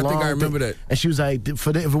 like I think I remember that. And she was like, if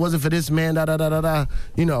it wasn't for this man,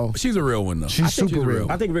 you know. She's a real one though. She's super real.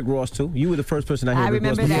 I think Rick Ross too. You were the first person I heard. I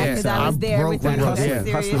remember that because I was there with him.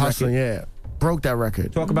 Hustling, broke that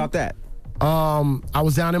record. Talk about that. I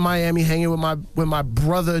was down in Miami hanging with my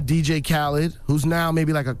brother DJ Khaled, who's now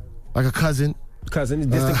maybe like a cousin.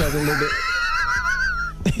 Distant cousin a little bit.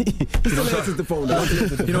 He still answers the phone.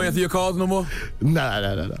 You don't answer your calls no more? Nah.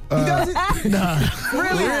 He doesn't? Nah.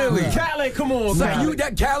 Really? Khaled, come on.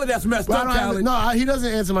 That Khaled, that's messed up, Khaled. He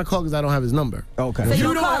doesn't answer my call because I don't have his number. Okay. So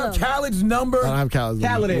you don't have Khaled's number? I don't have Khaled's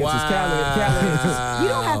number. Khaled answers. Khaled answers. You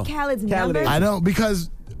don't have Khaled's number? I don't, because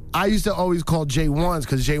I used to always call J1s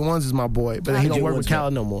because J1s is my boy, but he don't work with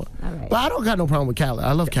Khaled no more. All right. But I don't got no problem with Khaled.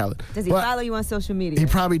 I love Khaled. Does he follow you on social media? He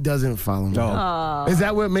probably doesn't follow me. Oh. Is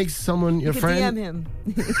that what makes someone your friend? DM him.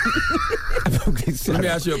 Let me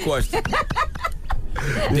ask you a question.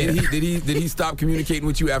 Did he stop communicating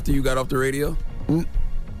with you after you got off the radio?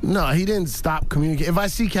 No, he didn't stop communicating. If I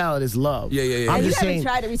see Khaled, it's love. Yeah. I'm you just haven't saying,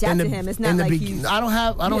 tried to reach out to him. It's not like he's... I don't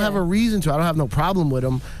have a reason to. I don't have no problem with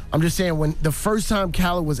him. I'm just saying, when the first time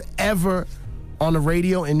Khaled was ever on the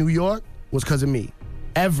radio in New York was because of me.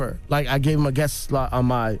 Ever. Like, I gave him a guest slot on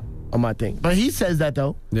my thing. But he says that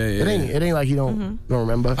though. Yeah. It ain't like he don't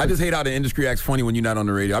remember. I just hate how the industry acts funny when you're not on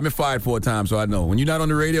the radio. I've been fired 4 times, so I know. When you're not on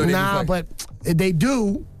the radio, but they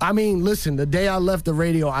do. I mean, listen, the day I left the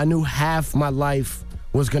radio, I knew half my life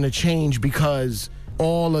was gonna change because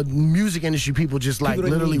all the music industry people just like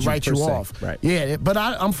literally write you off. Right. Yeah, but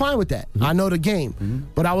I'm fine with that. I know the game.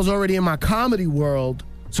 But I was already in my comedy world,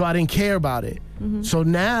 so I didn't care about it. So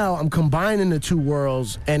now I'm combining the two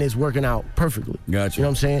worlds, and it's working out perfectly. Gotcha. You know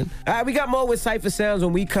what I'm saying? All right, we got more with Cipha Sounds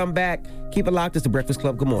when we come back. Keep it locked. It's the Breakfast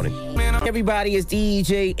Club. Good morning. Everybody, it's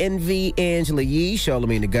DJ NV, Angela Yee,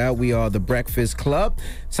 Charlamagne the God. We are the Breakfast Club.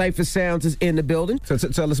 Cipha Sounds is in the building. So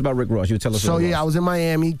tell us about Rick Ross. You tell us. So I was in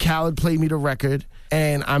Miami. Khaled played me the record,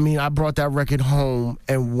 and I mean, I brought that record home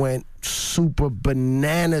and went super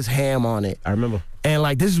bananas ham on it. I remember. And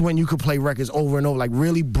like, this is when you could play records over and over, like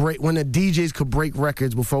really break, when the DJs could break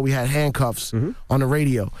records before we had handcuffs on the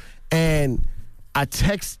radio. And I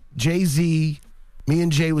text Jay-Z, me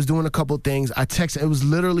and Jay was doing a couple things. It was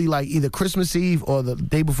literally like either Christmas Eve or the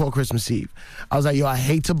day before Christmas Eve. I was like, yo, I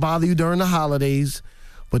hate to bother you during the holidays,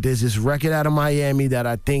 but there's this record out of Miami that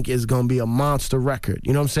I think is going to be a monster record.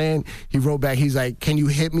 You know what I'm saying? He wrote back, he's like, can you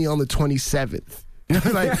hit me on the 27th? You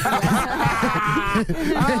know, like,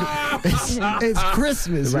 it's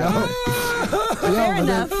Christmas, yo. Fair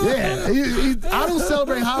enough. I don't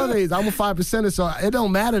celebrate holidays. I'm a 5%er, so it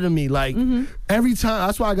don't matter to me. Like, every time,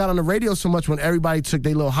 that's why I got on the radio so much when everybody took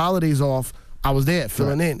their little holidays off, I was there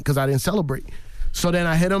filling in because I didn't celebrate. So then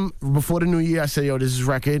I hit him before the new year. I said, yo, this is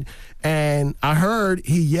record. And I heard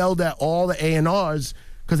he yelled at all the A&Rs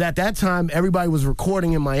because at that time, everybody was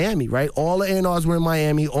recording in Miami, right? All the A&Rs were in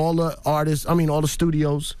Miami, all the artists, all the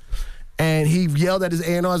studios. And he yelled at his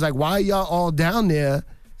A&Rs like, why are y'all all down there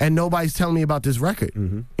and nobody's telling me about this record? You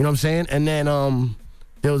know what I'm saying? And then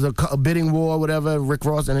there was a bidding war, whatever, Rick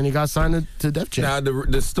Ross, and then he got signed to Def Jam. Now,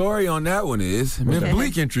 the story on that one is Miss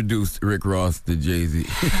Bleak introduced Rick Ross to Jay-Z.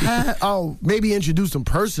 Maybe introduced him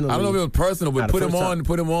personally. I don't know if it was personal, but put him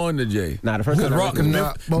on to Jay. Nah, the first time.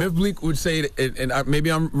 Because Miss Bleak would say, and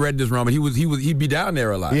maybe I'm read this wrong, but he'd be down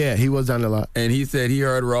there a lot. Yeah, he was down there a lot. And he said he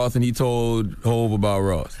heard Ross and he told Hov about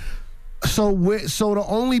Ross. So the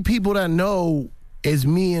only people that know is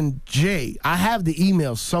me and Jay. I have the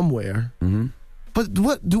email somewhere. But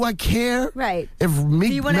what do I care? Right. If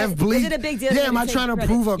me, Mev Bleak, is it a big deal? Yeah, am I trying to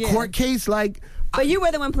prove a court case? Like, but you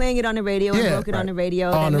were the one playing it on the radio and broke it on the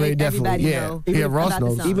radio. On the radio, definitely. Yeah, Ross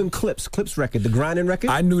knows. Even Clips record, the grinding record.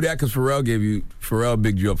 I knew that because Pharrell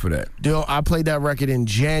bigged you up for that. Yo, I played that record in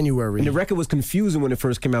January. And the record was confusing when it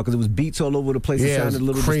first came out because it was beats all over the place. It sounded a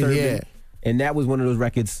little disturbing. Yeah. And that was one of those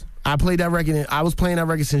records. I played that record. I was playing that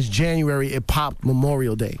record since January. It popped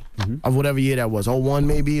Memorial Day of whatever year that was, 01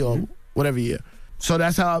 maybe or whatever year. So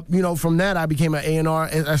that's how, from that I became an A&R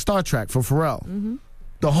at Star Trek for Pharrell.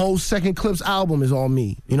 The whole second Clips album is all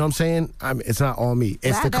me. You know what I'm saying? It's not all me.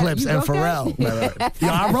 It's the Clips and Pharrell. Yo,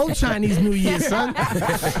 I wrote Chinese New Year, son.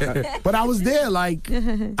 But I was there, like,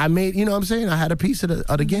 I made, you know what I'm saying? I had a piece of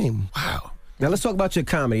the game. Wow. Now let's talk about your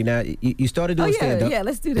comedy. Now you started doing stand-up. Yeah,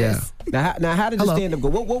 let's do this. Yeah. Now how did the stand-up go?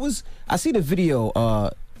 What was, I seen a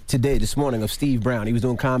video this morning of Steve Brown. He was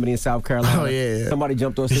doing comedy in South Carolina. Oh, yeah. Somebody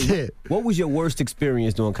jumped on stage. Yeah. What was your worst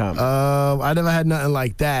experience doing comedy? I never had nothing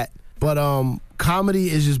like that. But comedy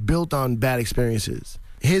is just built on bad experiences.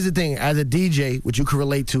 Here's the thing. As a DJ, which you can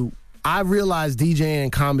relate to, I realize DJing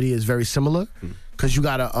and comedy is very similar because you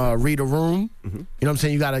got to read a room. You know what I'm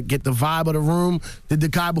saying? You got to get the vibe of the room. Did the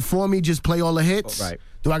guy before me just play all the hits? Oh, right.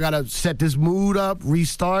 Do I got to set this mood up,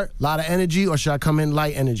 restart, a lot of energy, or should I come in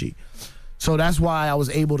light energy? So that's why I was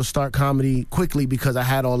able to start comedy quickly because I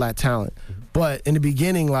had all that talent. But in the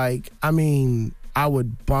beginning, I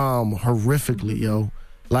would bomb horrifically, yo.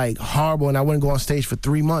 Like, horrible, and I wouldn't go on stage for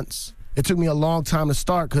 3 months. It took me a long time to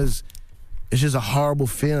start because it's just a horrible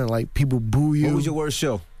feeling. Like, people boo you. What was your worst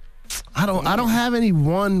show? I don't have any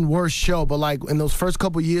one worst show, but like in those first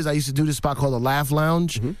couple years, I used to do this spot called the Laugh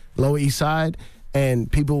Lounge, Lower East Side.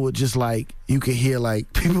 And people would just you could hear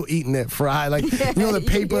people eating that fry, the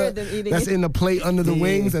paper that's in the plate under the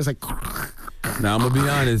wings. That's like. Now I'm gonna be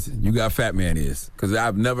honest, you got fat man ears because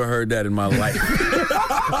I've never heard that in my life.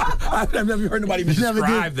 I've never heard nobody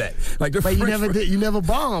describe that. Like, but you never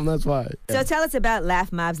bombed. That's why. So tell us about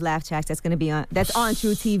Laugh Mob's Laugh Tracks. That's on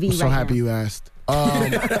True TV. I'm so happy you asked. All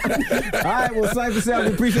right, well, Cipha Sounds,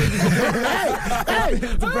 we appreciate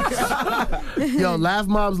you. Yo, Laugh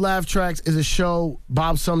Mob's Laugh Tracks is a show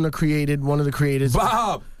Bob Sumner created, one of the creators.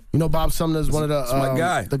 Bob! You know Bob Sumner is one of the my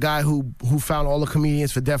guy. The guy who found all the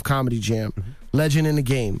comedians for Def Comedy Jam. Legend in the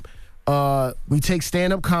game. We take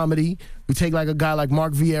stand-up comedy. We take a guy like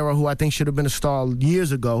Mark Vieira, who I think should have been a star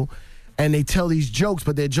years ago, and they tell these jokes,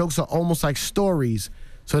 but their jokes are almost like stories.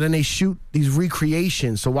 So then they shoot these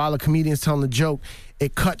recreations. So while the comedian's telling the joke,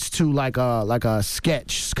 it cuts to like a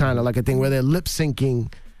sketch, kind of like a thing where they're lip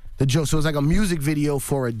syncing the joke. So it's like a music video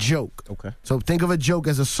for a joke. Okay. So think of a joke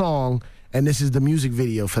as a song, and this is the music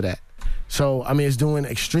video for that. So it's doing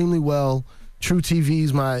extremely well. True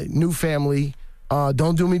TV's my new family.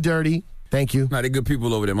 Don't Do Me Dirty. Thank you. Nah, they're good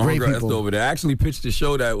people over there. My homegirl Esther over there. I actually pitched a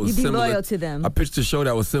show that was similar. Loyal to them. I pitched a show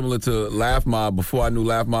that was similar to Laugh Mob before I knew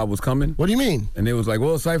Laugh Mob was coming. What do you mean? And they was like,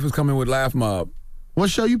 well, Cypher's coming with Laugh Mob. What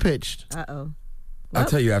show you pitched? Uh-oh. I'll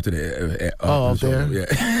tell you after the up there? Yeah.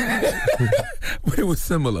 But it was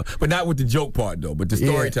similar. But not with the joke part, though, but the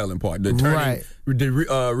storytelling part. The turning, the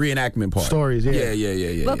reenactment part. Stories, yeah.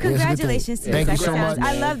 Yeah. Well, congratulations to Thank you Cipha so Sounds. much.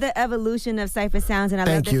 I love the evolution of Cipha Sounds, and I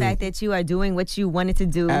love the fact that you are doing what you wanted to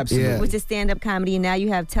do, Absolutely. which is stand-up comedy, and now you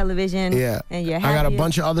have television, and you're happy. I got a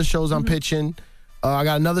bunch of other shows I'm pitching. I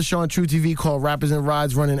got another show on True TV called Rappers and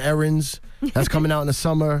Rides Running Errands. That's coming out in the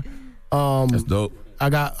summer. That's dope.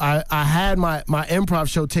 I had my improv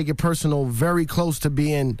show, Take It Personal, very close to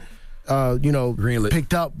being greenlit.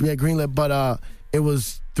 picked up. Yeah, greenlit. But it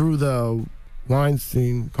was through the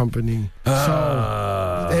Weinstein Company.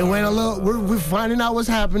 So it went a little. We're finding out what's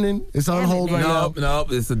happening. It's on hold right now. No,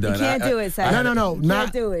 it's a done. You can't do it, Cipha. No.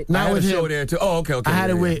 Can't do it. Not I had with a him. show there too. Oh, okay. I had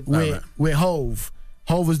it with Hove.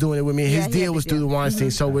 Hove was doing it with me. His deal was through the Weinstein,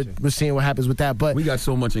 so we're seeing what happens with that. But we got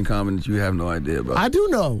so much in common that you have no idea about. I do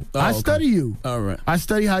know. I study you. All right. I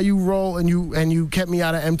study how you roll, and you kept me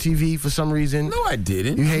out of MTV for some reason. No, I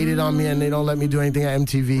didn't. You hated on me, and they don't let me do anything at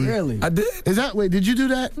MTV. Really? I did. Wait, did you do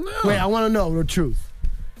that? No. Wait, I want to know the truth.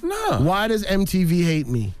 No. Why does MTV hate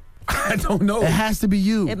me? I don't know. It has to be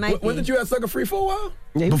you. It might be. Wasn't you at Sucker Free for a while?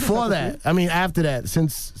 Yeah, Before that, I mean, after that,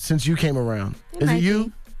 since you came around, is might it you?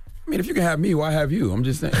 be. I mean, if you can have me, why have you? I'm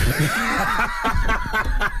just saying.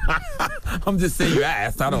 I'm just saying you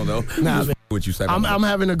asked. I don't know. Nah, man. What you say? I'm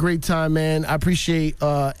having a great time, man. I appreciate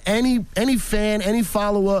any fan, any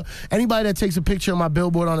follower, anybody that takes a picture of my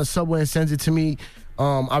billboard on the subway and sends it to me.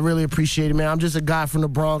 I really appreciate it, man. I'm just a guy from the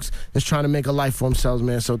Bronx that's trying to make a life for himself,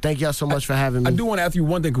 man. So thank y'all so much for having me. I do want to ask you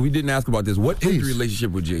one thing because we didn't ask about this. What is Please. your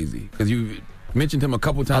relationship with Jay-Z? Because you mentioned him a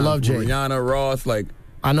couple times. I love Jay. Rihanna, Ross, like.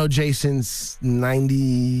 I know Jay since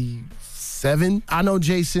 97. I know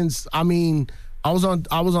Jay since, I was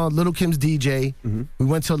on Little Kim's DJ. Mm-hmm. We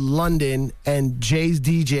went to London, and Jay's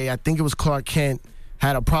DJ, I think it was Clark Kent,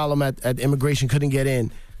 had a problem at immigration, couldn't get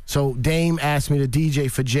in. So Dame asked me to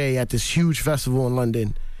DJ for Jay at this huge festival in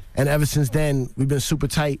London. And ever since then, we've been super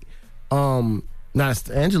tight.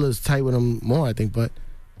 Angela's tight with him more, I think, but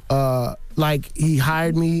he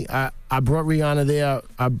hired me. I brought Rihanna there.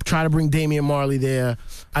 I tried to bring Damian Marley there.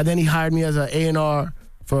 Then he hired me as an A&R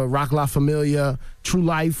for Rock La Familia. True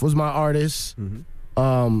Life was my artist.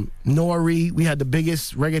 Nori, we had the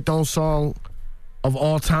biggest reggaeton song of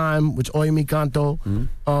all time, which Oye Mi Canto.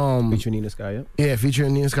 Featuring Nina Sky, yeah? Yeah,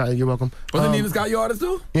 featuring Nina Sky. You're welcome. Wasn't Nina Scott your artist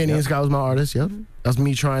too? Yeah, Nina Sky was my artist, yep. That's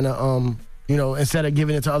me trying to, instead of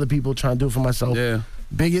giving it to other people, trying to do it for myself. Yeah.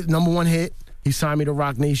 Biggest #1 hit. He signed me to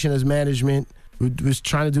Rock Nation as management. We was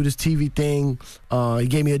trying to do this TV thing. He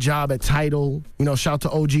gave me a job at Tidal. Shout out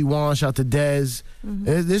to OG Juan, shout out to Dez.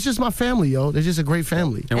 It's just my family, yo. They're just a great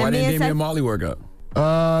family. And why didn't Damian Marley work out?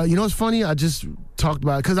 What's funny? I just talked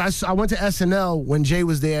about it because I went to SNL when Jay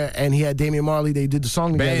was there and he had Damian Marley. They did the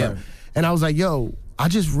song together. Bam. And I was like, yo, I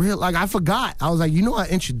just I forgot. I was like, I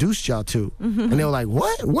introduced y'all to. And they were like,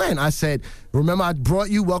 what? When? I said, remember I brought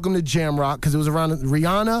you Welcome to Jam Rock because it was around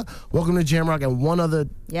Rihanna, Welcome to Jam Rock, and one other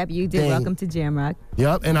Yep, you did Welcome to Jam Rock.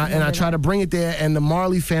 Yep, and I tried to bring it there, and the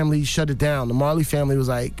Marley family shut it down. The Marley family was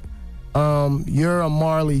like, you're a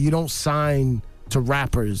Marley. You don't sign to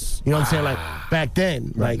rappers. You know what I'm saying? Like, back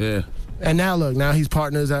then. Yeah. And now, look, now he's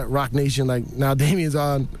partners at Rock Nation. Like, now Damian's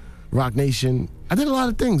on Rock Nation. I did a lot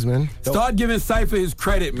of things, man. Start giving Cipha his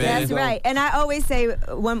credit, man. That's right. And I always say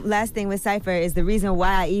one last thing with Cipha is the reason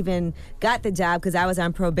why I even got the job, because I was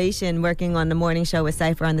on probation working on the morning show with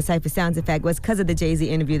Cipha on the Cipha Sounds effect, was because of the Jay-Z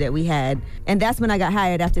interview that we had. And that's when I got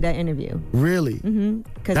hired after that interview. Really? Mm-hmm.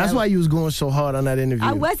 That's why you was going so hard on that interview.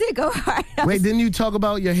 I wasn't going hard. Wait, didn't you talk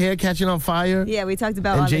about your hair catching on fire? Yeah, we talked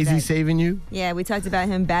about and all Jay-Z of that. saving you? Yeah, we talked about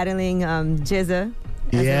him battling Jizza.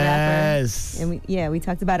 As yes. a rapper. And we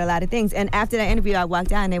talked about a lot of things. And after that interview, I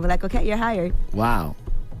walked out and they were like, okay, you're hired. Wow.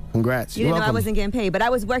 Congrats. You didn't know I wasn't getting paid, but I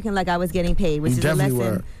was working like I was getting paid, which You is a definitely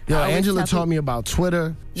lesson. were. Yo, Angela taught me about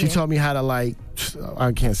Twitter. She taught me how to I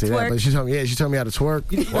can't say Twerk. that, but she taught me how to twerk.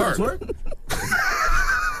 Twerk?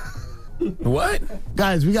 What?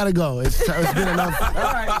 Guys, we gotta go. It's been enough.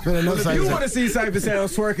 It's been enough. If you want to see Cipha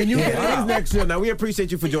Sounds twerking, you get these next year. Now, we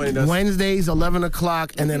appreciate you for joining us. Wednesdays, 11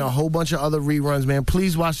 o'clock, and then a whole bunch of other reruns, man.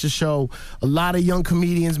 Please watch the show. A lot of young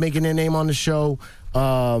comedians making their name on the show,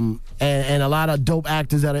 and a lot of dope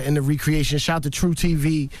actors that are in the recreation. Shout out to True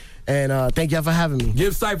TV, and thank y'all for having me.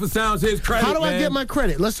 Give Cipha Sounds his credit, How do man. I get my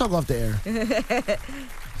credit? Let's talk off the air.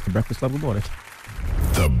 The Breakfast Club of Morning.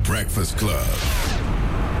 The Breakfast Club.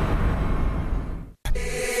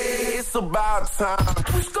 It's about time.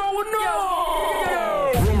 What's going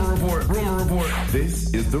on? Rumor report.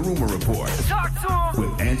 This is the Rumor Report. Talk to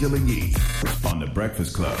him. With Angela Yee on The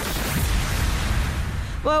Breakfast Club.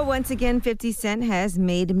 Well, once again, 50 Cent has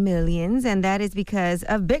made millions, and that is because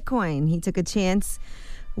of Bitcoin. He took a chance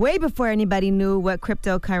way before anybody knew what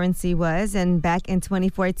cryptocurrency was, and back in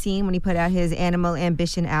 2014, when he put out his Animal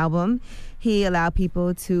Ambition album, he allowed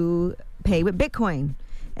people to pay with Bitcoin.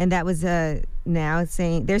 And that was they're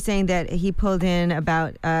saying that he pulled in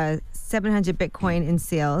about 700 Bitcoin in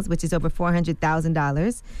sales, which is over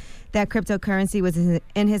 $400,000. That cryptocurrency was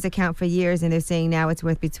in his account for years, and they're saying now it's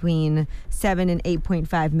worth between $7 and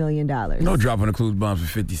 $8.5 million. No dropping the clues bombs for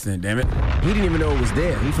 50 Cent, damn it. He didn't even know it was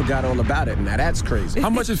there. He forgot all about it. Now that's crazy. How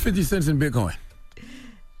much is 50 cents in Bitcoin?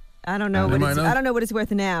 I don't know. I don't know what it's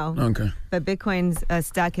worth now. Okay. But Bitcoin's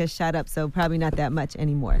stock has shot up, so probably not that much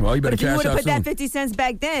anymore. Well, you better but if you would have put soon. that 50 cents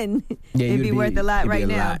back then, it'd be worth a lot right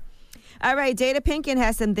now. All right, Jada Pinkett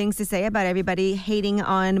has some things to say about everybody hating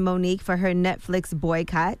on Monique for her Netflix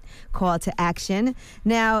boycott. Call to action.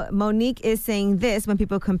 Now, Monique is saying this when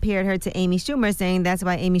people compared her to Amy Schumer, saying that's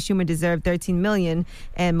why Amy Schumer deserved $13 million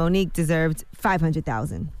and Monique deserved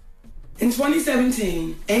 $500,000. In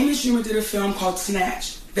 2017, Amy Schumer did a film called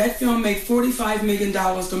Snatch. That film made $45 million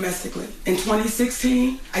domestically. In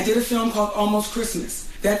 2016, I did a film called Almost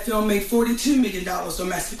Christmas. That film made $42 million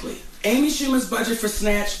domestically. Amy Schumer's budget for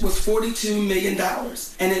Snatch was $42 million,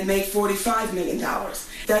 and it made $45 million.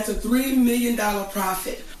 That's a $3 million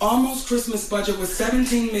profit. Almost Christmas budget was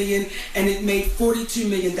 $17 million, and it made $42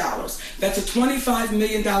 million. That's a $25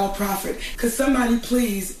 million profit. Could somebody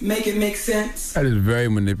please make it make sense? That is very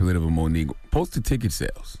manipulative of Monique. Post the ticket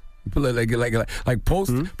sales.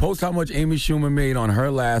 Post how much Amy Schumer made on her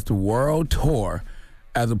last world tour,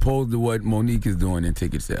 as opposed to what Monique is doing in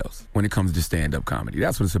ticket sales when it comes to stand-up comedy.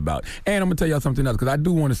 That's what it's about. And I'm going to tell y'all something else, because I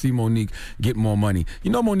do want to see Monique get more money.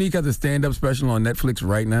 You know Monique has a stand-up special on Netflix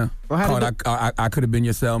right now called I Could Have Been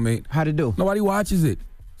Your Cellmate. How'd it do? Nobody watches it.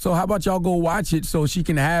 So how about y'all go watch it so she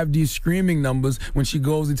can have these screaming numbers when she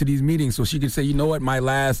goes into these meetings, so she can say, you know what, my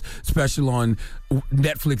last special on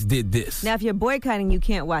Netflix did this. Now, if you're boycotting, you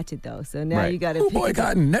can't watch it, though. So now you got to Who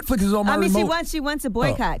boycotting? Netflix is on my remote. She wants a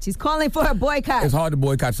boycott. Oh. She's calling for a boycott. It's hard to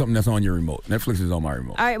boycott something that's on your remote. Netflix is on my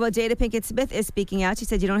remote. All right, well, Jada Pinkett Smith is speaking out. She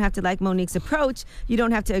said you don't have to like Monique's approach. You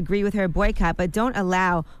don't have to agree with her boycott, but don't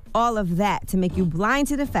allow all of that to make you blind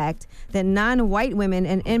to the fact that non-white women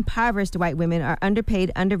and impoverished white women are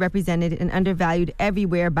underpaid, underrepresented, and undervalued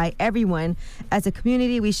everywhere by everyone. As a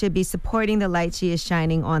community, we should be supporting the light she is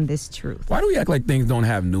shining on this truth. Why do we act like things don't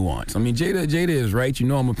have nuance? I mean, Jada is right. You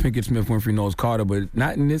know I'm a Pinkett Smith, Winfrey knows Carter, but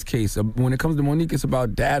not in this case. When it comes to Monique, it's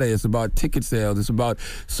about data. It's about ticket sales. It's about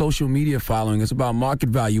social media following. It's about market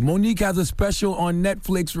value. Monique has a special on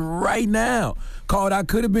Netflix right now called I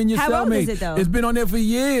Could Have Been Your Cellmate. How old is it, though? It's been on there for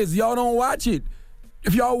years. Y'all don't watch it.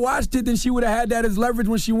 If y'all watched it, then she would have had that as leverage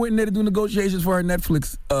when she went in there to do negotiations for her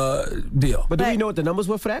Netflix deal. But do we know what the numbers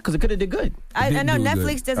were for that? Because it could have did good. I know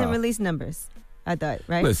Netflix doesn't release numbers, I thought,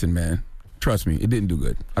 right? Listen, man. Trust me, it didn't do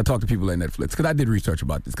good. I talked to people at Netflix because I did research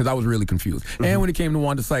about this because I was really confused. Mm-hmm. And when it came to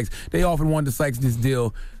Wanda Sykes, they offered Wanda Sykes this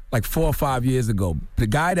deal like 4 or 5 years ago. The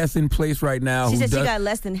guy that's in place right now... She said she got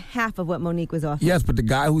less than half of what Monique was offering. Yes, but the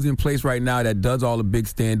guy who's in place right now that does all the big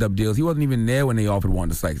stand-up deals, he wasn't even there when they offered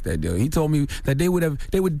Wanda Sykes that deal. He told me that they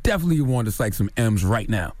would definitely give Wanda Sykes some M's right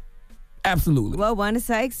now. Absolutely. Well, Wanda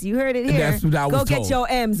Sykes, you heard it here. That's what I was told. Go get your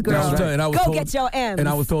M's, girl. Go get your M's. And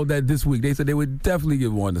I was told that this week. They said they would definitely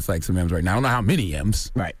give Wanda Sykes some M's right now. I don't know how many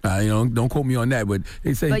M's. Right. Don't quote me on that, but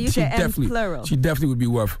they say she definitely, plural. She definitely would be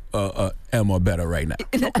worth a M or better right now.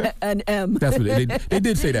 Okay. An M. That's what they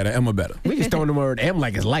did say that, an M or better. We just throwing the word M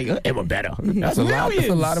like it's light. M or better. That's a lot. That's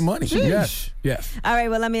a lot of money. Sheesh. Yes. All right.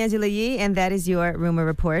 Well, I'm Angela Yee, and that is your rumor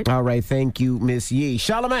report. All right. Thank you, Miss Yee.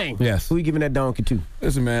 Charlamagne. Yes. Who you giving that donkey to?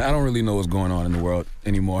 Listen, man, I don't really know what's going on in the world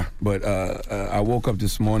anymore, but I woke up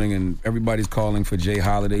this morning and everybody's calling for Jay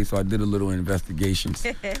Holiday, so I did a little investigation.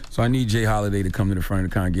 So I need Jay Holiday to come to the front of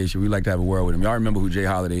the congregation. We like to have a word with him. Y'all remember who Jay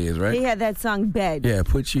Holiday is, right? He had that song Bed. Yeah,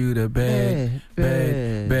 put you to bed,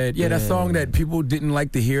 bed. Yeah, that song that people didn't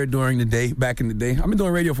like to hear during the day, back in the day. I've been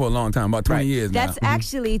doing radio for a long time, about 20 years now. That's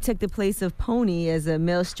actually took the place of Pony as a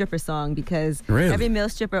male stripper song because every male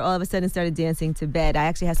stripper all of a sudden started dancing to Bed. I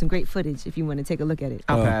actually have some great footage if you want to take a look at it.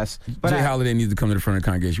 I'll pass. But Jay Holiday needs to come to the front of the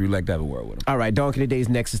congregation. We'd like to have a word with him. All right, Donkey Today's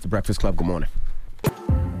next is The Breakfast Club. Good morning.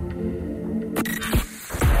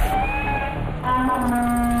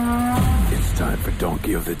 It's time for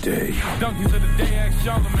Donkey of the Day. Donkeys of the Day, ask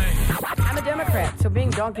Charlamagne. I'm a Democrat, so being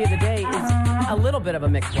Donkey of the Day is a little bit of a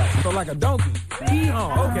mixed blessing. So like a donkey.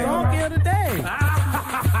 Yeehaw. Okay. Donkey of the Day.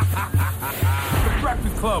 The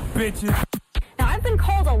Breakfast Club, bitches. Now, I've been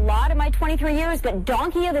called a lot in my 23 years, but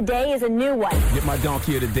Donkey of the Day is a new one. Get my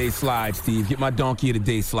Donkey of the Day slides, Steve. Get my Donkey of the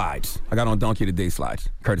Day slides. I got on Donkey of the Day slides,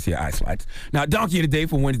 courtesy of iSlides. Now, Donkey of the Day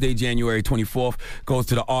for Wednesday, January 24th goes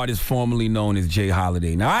to the artist formerly known as Jay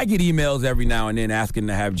Holiday. Now, I get emails every now and then asking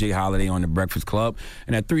to have Jay Holiday on the Breakfast Club.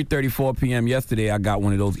 And at 3:34 p.m. yesterday, I got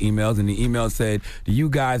one of those emails, and the email said, "Do you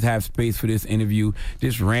guys have space for this interview?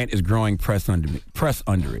 This rant is growing press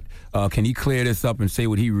under it. Can he clear this up and say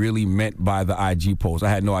what he really meant by the IG post?" I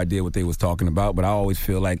had had no idea what they was talking about, but I always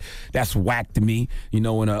feel like that's whack to me. You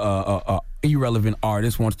know, when a irrelevant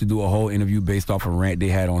artist wants to do a whole interview based off a rant they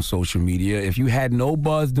had on social media. If you had no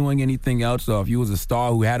buzz doing anything else, or if you was a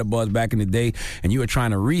star who had a buzz back in the day and you were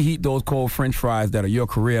trying to reheat those cold french fries that are your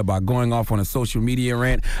career by going off on a social media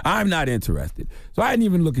rant, I'm not interested. So I didn't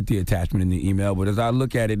even look at the attachment in the email, but as I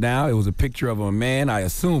look at it now, it was a picture of a man I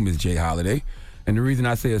assume is Jay Holiday. And the reason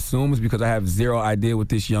I say assume is because I have zero idea what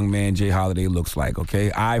this young man, Jay Holiday, looks like, okay?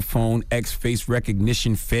 iPhone X face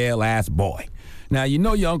recognition fail-ass boy. Now, you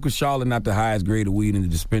know your Uncle Charlotte not the highest grade of weed in the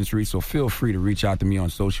dispensary, so feel free to reach out to me on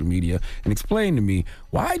social media and explain to me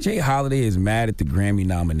why Jay Holiday is mad at the Grammy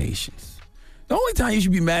nominations. The only time you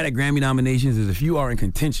should be mad at Grammy nominations is if you are in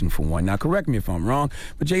contention for one. Now, correct me if I'm wrong,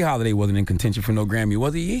 but Jay Holiday wasn't in contention for no Grammy,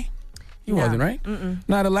 was he? He wasn't, right?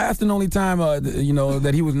 Now, the last and only time,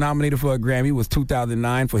 that he was nominated for a Grammy was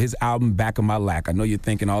 2009 for his album Back of My Lack. I know you're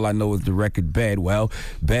thinking all I know is the record Bed. Well,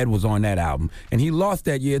 Bed was on that album. And he lost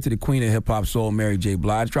that year to the queen of hip-hop soul, Mary J.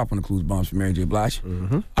 Blige. Drop on the clues bombs for Mary J. Blige.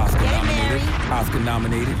 Oscar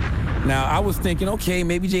nominated. Now, I was thinking, okay,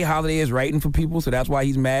 maybe Jay Holiday is writing for people, so that's why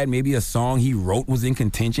he's mad. Maybe a song he wrote was in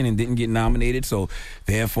contention and didn't get nominated, so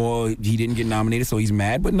therefore he didn't get nominated, so he's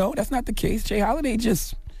mad. But no, that's not the case. Jay Holiday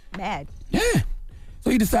just... mad. Yeah. So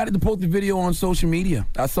he decided to post the video on social media.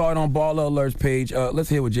 I saw it on Baller Alert's page. Let's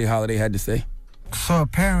hear what Jay Holiday had to say. So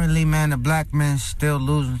apparently, man, the black men still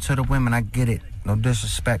losing to the women. I get it. No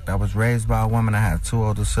disrespect. I was raised by a woman. I have 2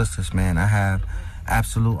 older sisters, man. I have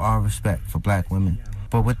absolute all respect for black women.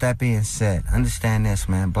 But with that being said, understand this,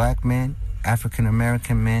 man. Black men,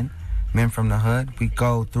 African-American men, men from the hood, we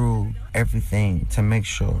go through everything to make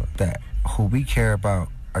sure that who we care about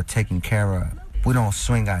are taken care of. We don't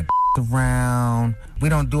swing our around. We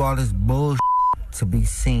don't do all this bullshit to be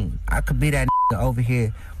seen. I could be that over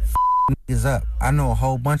here niggas up. I know a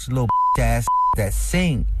whole bunch of little ass that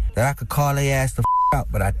sing that I could call their ass the out,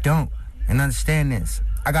 but I don't. And understand this.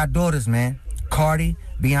 I got daughters, man. Cardi,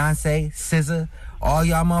 Beyonce, SZA, all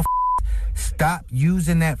y'all motherfuckers, stop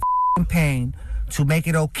using that pain to make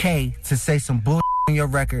it okay to say some bullshit on your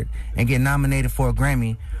record and get nominated for a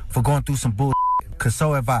Grammy for going through some bullshit. Cause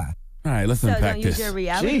so have I. All right, let's unpack don't use this. your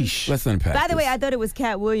reality? Sheesh. Let's unpack By the way, this. I thought it was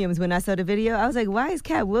Cat Williams when I saw the video. I was like, why is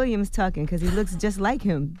Cat Williams talking? Because he looks just like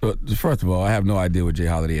him. First of all, I have no idea what Jay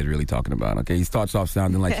Holiday is really talking about, okay? He starts off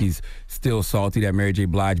sounding like he's still salty that Mary J.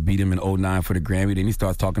 Blige beat him in 2009 for the Grammy. Then he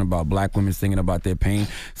starts talking about black women singing about their pain.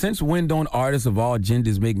 Since when don't artists of all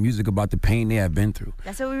genders make music about the pain they have been through?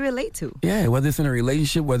 That's what we relate to. Yeah, whether it's in a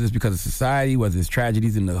relationship, whether it's because of society, whether it's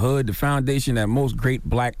tragedies in the hood, the foundation that most great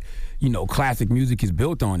black classic music is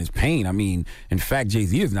built on is pain. I mean, in fact,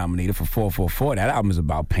 Jay-Z is nominated for 444. That album is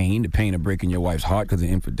about pain, the pain of breaking your wife's heart because of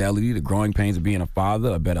infidelity, the growing pains of being a father,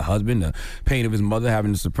 a better husband, the pain of his mother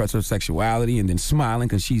having to suppress her sexuality and then smiling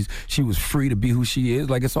because she was free to be who she is.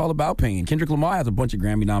 Like, it's all about pain. Kendrick Lamar has a bunch of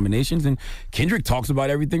Grammy nominations, and Kendrick talks about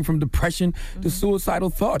everything from depression to suicidal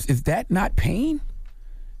thoughts. Is that not pain?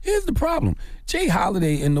 Here's the problem. Jay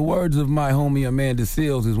Holiday, in the words of my homie Amanda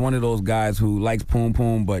Seales, is one of those guys who likes poom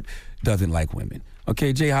poom but doesn't like women.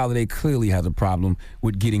 Okay, Jay Holiday clearly has a problem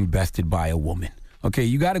with getting bested by a woman. Okay,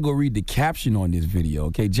 you got to go read the caption on this video.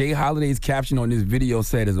 Okay, Jay Holiday's caption on this video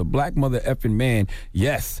said, as a black mother effing man,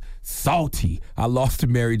 yes, salty, I lost to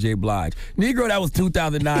Mary J. Blige. Negro, that was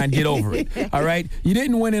 2009. Get over it. All right? You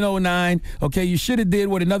didn't win in 2009. Okay, you should have did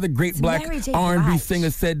what another great black R&B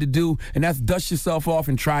singer said to do, and that's dust yourself off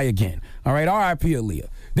and try again. All right? R.I.P. Aaliyah.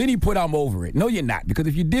 Then he put, I'm over it. No, you're not, because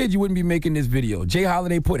if you did, you wouldn't be making this video. Jay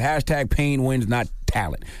Holiday put hashtag pain wins, not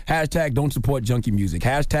talent. Hashtag don't support junkie music.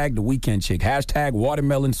 Hashtag the weekend chick. Hashtag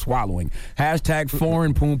watermelon swallowing. Hashtag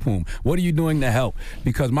foreign poom poom. What are you doing to help?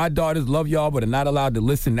 Because my daughters love y'all but are not allowed to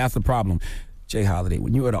listen. That's the problem. Jay Holiday,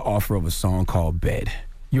 when you are the author of a song called Bed,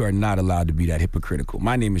 you are not allowed to be that hypocritical.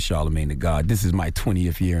 My name is Charlamagne the God. This is my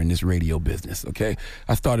 20th year in this radio business, okay?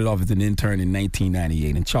 I started off as an intern in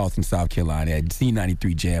 1998 in Charleston, South Carolina at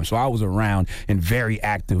C93 Jam, so I was around and very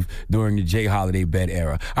active during the Jay Holiday Bed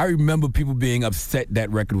era. I remember people being upset that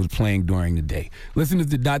record was playing during the day. Listeners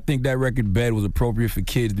did not think that record Bed was appropriate for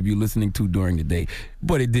kids to be listening to during the day,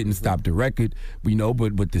 but it didn't stop the record,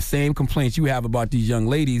 but the same complaints you have about these young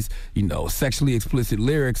ladies, sexually explicit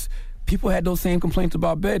lyrics, people had those same complaints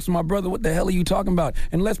about Bed. So my brother, what the hell are you talking about?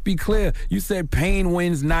 And let's be clear, you said pain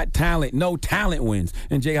wins, not talent. No, talent wins.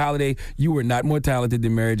 And Jay Holiday, you were not more talented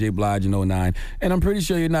than Mary J. Blige in 2009. And I'm pretty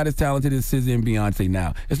sure you're not as talented as SZA and Beyonce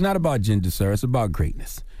now. It's not about gender, sir. It's about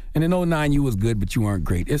greatness. And in 2009, you was good, but you weren't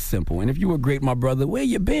great. It's simple. And if you were great, my brother, where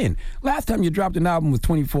you been? Last time you dropped an album was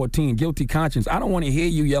 2014, Guilty Conscience. I don't want to hear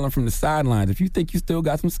you yelling from the sidelines. If you think you still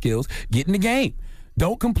got some skills, get in the game.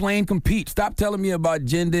 Don't complain, compete. Stop telling me about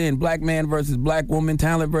gender and black man versus black woman,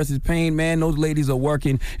 talent versus pain. Man, those ladies are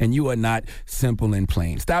working, and you are not simple and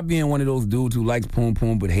plain. Stop being one of those dudes who likes poom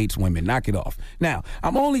poom but hates women. Knock it off. Now,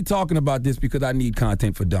 I'm only talking about this because I need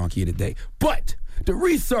content for Donkey of the Day. But the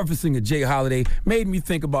resurfacing of Jay Holiday made me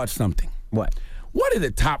think about something. What? What are the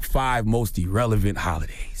top 5 most irrelevant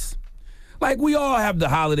holidays? Like, we all have the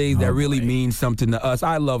holidays that really mean something to us.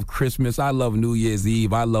 I love Christmas. I love New Year's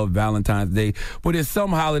Eve. I love Valentine's Day. But there's some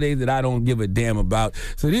holidays that I don't give a damn about.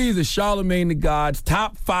 So these are Charlemagne the God's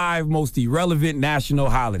top 5 most irrelevant national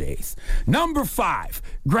holidays. Number 5,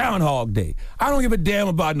 Groundhog Day. I don't give a damn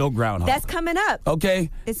about no groundhog. That's coming up. Okay?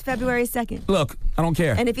 It's February 2nd. Look, I don't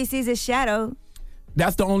care. And if he sees his shadow...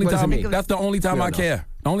 That's the only time. That's the only time I care.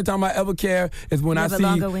 The only time I ever care is when I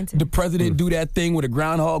see the president do that thing where the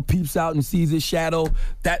groundhog peeps out and sees his shadow.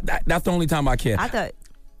 That's the only time I care. I thought.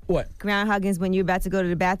 What? Groundhog is when you're about to go to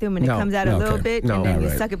the bathroom and it comes out a little bit and then you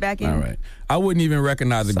suck it back in. All right. I wouldn't even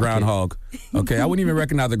recognize a groundhog. Okay, I wouldn't even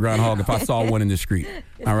recognize a groundhog if I saw one in the street.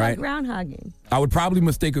 All right. Groundhogging. I would probably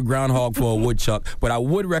mistake a groundhog for a woodchuck, but I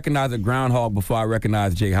would recognize a groundhog before I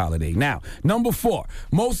recognize Jay Holiday. Now, number 4,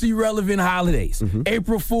 most irrelevant holidays.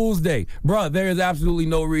 April Fool's Day. Bruh, there is absolutely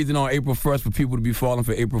no reason on April 1st for people to be falling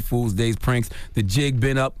for April Fool's Day's pranks. The jig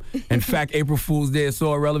been up. In fact, April Fool's Day is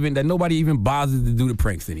so irrelevant that nobody even bothers to do the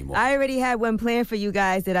pranks anymore. I already had one planned for you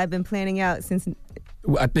guys that I've been planning out since...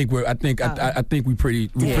 I think we pretty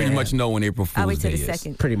much know when April Fool's Day is. I'll wait till the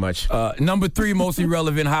second. Pretty much. Number 3 most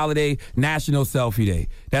irrelevant holiday, National Selfie Day.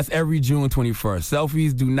 That's every June 21st.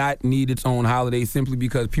 Selfies do not need its own holiday simply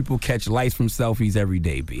because people catch lice from selfies every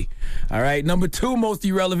day, B. All right. Number 2 most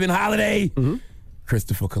irrelevant holiday,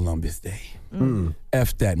 Christopher Columbus Day.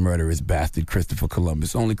 F that murderous bastard Christopher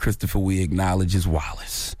Columbus. Only Christopher we acknowledge is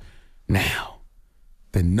Wallace. Now,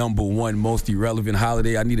 the number 1 most irrelevant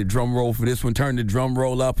holiday. I need a drum roll for this one. Turn the drum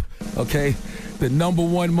roll up, okay? The number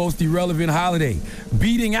 1 most irrelevant holiday.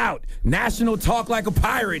 Beating out National Talk Like a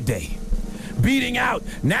Pirate Day. Beating out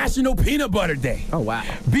National Peanut Butter Day. Oh, wow.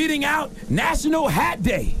 Beating out National Hat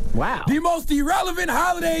Day. Wow. The most irrelevant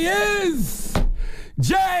holiday is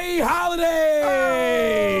Jay Holiday.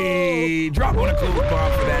 Oh. Drop on a clue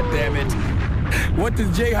bomb for that, damn it. What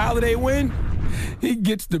does Jay Holiday win? He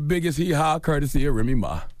gets the biggest hee-haw courtesy of Remy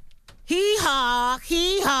Ma.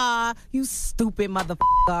 Hee-haw, you stupid motherfucker.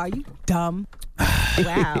 Are you dumb?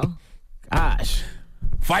 Wow. Gosh.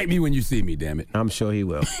 Fight me when you see me, damn it. I'm sure he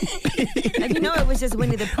will. And you know it was just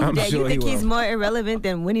Winnie the Pooh Day. Sure you think he's more irrelevant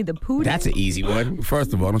than Winnie the Pooh Day? That's an easy one.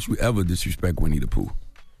 First of all, don't you ever disrespect Winnie the Pooh.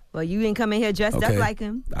 Well, you didn't come in here dressed up like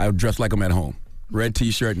him. I dress like him at home. Red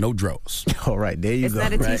T-shirt, no drawers. All right, there you it's go.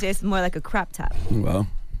 It's not a T-shirt. It's more like a crop top. Well,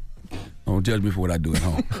 don't judge me for what I do at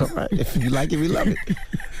home. All right. If you like it, we love it.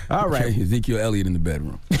 All right. Okay, Ezekiel Elliott in the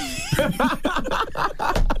bedroom.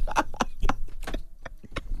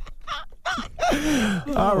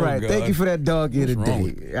 All right. Thank you for that dog here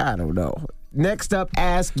today. I don't know. Next up,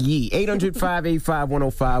 Ask Yee.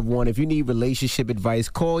 800-585-1051. If you need relationship advice,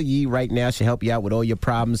 call Yee right now. She'll help you out with all your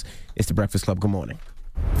problems. It's The Breakfast Club. Good morning.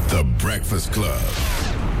 The Breakfast Club.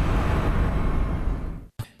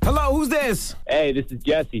 Hello, who's this? Hey, this is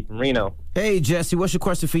Jesse from Reno. Hey, Jesse, what's your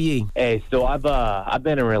question for Yee? Hey, so I've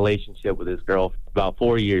been in a relationship with this girl for about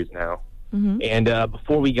 4 years now. Mm-hmm. And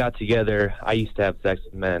before we got together, I used to have sex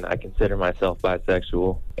with men. I consider myself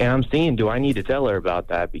bisexual. And I'm seeing, do I need to tell her about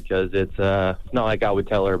that? Because it's not like I would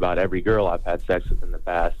tell her about every girl I've had sex with in the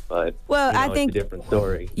past. But, well, I think it's a different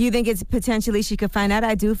story. You think it's potentially she could find out?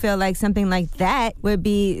 I do feel like something like that would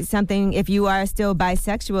be something, if you are still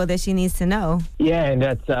bisexual, that she needs to know. Yeah, and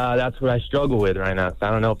that's what I struggle with right now. So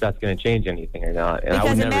I don't know if that's going to change anything or not. And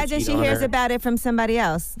because imagine she hears about it from somebody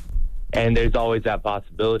else. And there's always that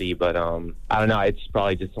possibility, but I don't know. It's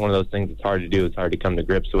probably just one of those things that's hard to do. It's hard to come to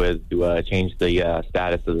grips with to change the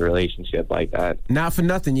status of the relationship like that. Not for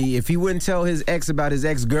nothing, if he wouldn't tell his ex about his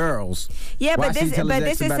ex-girls. Yeah, but this is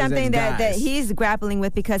something that he's grappling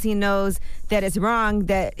with because he knows that it's wrong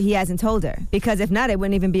that he hasn't told her. Because if not, it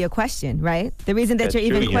wouldn't even be a question, right? The reason that you're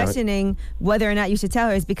even questioning whether or not you should tell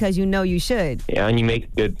her is because you know you should. Yeah, and you make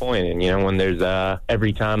a good point. And, when there's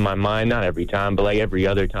every time my mind, not every time, but like every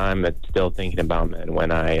other time, it's still thinking about men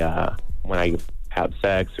when I have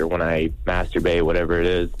sex or when I masturbate, whatever it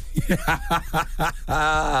is.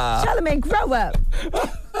 Charlemagne, grow up.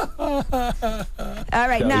 All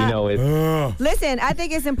right, so, now, listen, I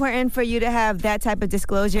think it's important for you to have that type of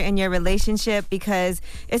disclosure in your relationship because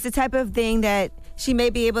it's the type of thing that she may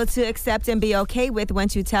be able to accept and be okay with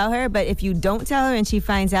once you tell her. But if you don't tell her and she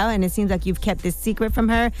finds out and it seems like you've kept this secret from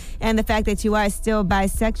her, and the fact that you are still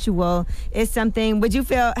bisexual is something,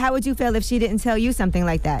 how would you feel if she didn't tell you something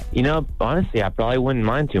like that? You know, honestly, I probably wouldn't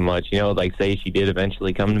mind too much. You know, like say she did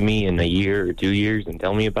eventually come to me in a year or 2 years and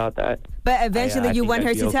tell me about that. But eventually I you think want I'd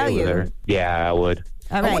her be to okay tell with you. her. Yeah, I would.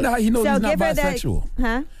 All right. I wonder how you know So he's not give her that- bisexual.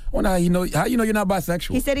 Huh? I wonder how you know you're not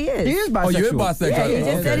bisexual. He said he is. He is bisexual. Oh, you're bisexual. Yeah, he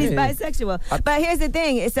just said he's Okay. bisexual. But here's the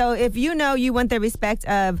thing. So if you know you want the respect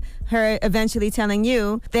of her eventually telling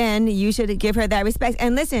you, then you should give her that respect.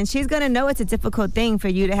 And listen, she's going to know it's a difficult thing for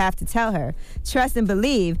you to have to tell her. Trust and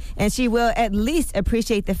believe. And she will at least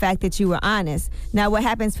appreciate the fact that you were honest. Now, what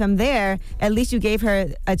happens from there, at least you gave her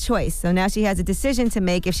a choice. So now she has a decision to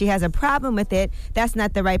make. If she has a problem with it, that's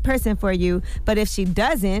not the right person for you. But if she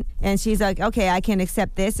doesn't, and she's like, okay, I can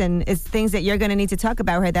accept this, and it's things that you're going to need to talk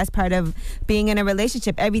about with her, that's part of being in a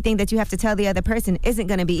relationship. Everything that you have to tell the other person isn't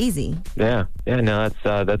going to be easy. Yeah, no,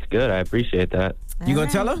 that's good. I appreciate that. You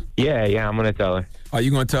gonna tell her? Yeah, I'm gonna tell her. Are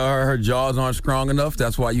you gonna tell her jaws aren't strong enough?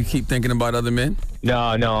 That's why you keep thinking about other men? No,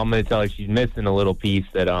 I'm gonna tell her she's missing a little piece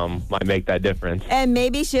that might make that difference. And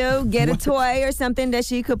maybe she'll get a toy or something that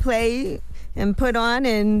she could play and put on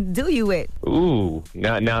and do you with. Ooh,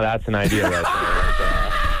 now that's an idea right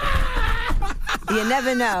there. You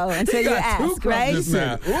never know until you ask, right?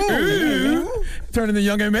 Ooh. Turning the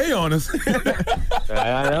young M.A. on us.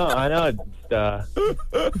 I know.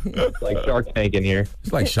 It's like Shark Tank in here.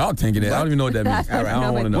 It's like Shark Tank in there. I don't even know what that means. I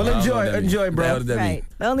don't want to know. Well, enjoy, bro. Right.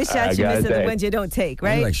 The only shots you miss are the ones you don't take,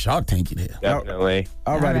 right? It's like Shark Tank in there. Definitely.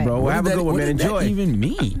 All righty, bro. Well, have a good one, man. Enjoy. What does that even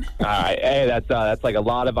mean? All right. Hey, that's like a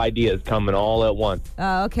lot of ideas coming all at once.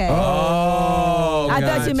 Oh, okay. Oh, I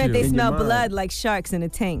thought you meant they In your smell mind. blood like sharks in a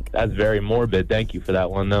tank. That's very morbid. Thank you for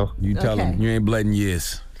that one, though. You tell Okay. him you ain't bled in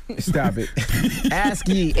years. Stop it. Ask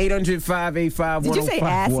Ye, 800-585-1051. Did you say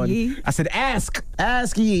ask ye? I said ask.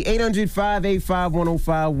 Ask Ye,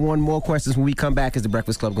 800-585-1051. More questions when we come back. It's The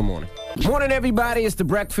Breakfast Club. Good morning. Morning, everybody. It's The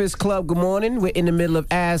Breakfast Club. Good morning. We're in the middle of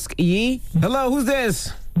Ask Ye. Hello, who's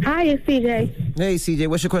this? Hi, it's CJ. Hey, CJ.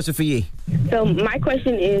 What's your question for Ye? So my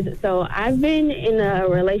question is, I've been in a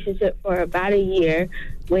relationship for about a year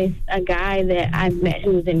with a guy that I've met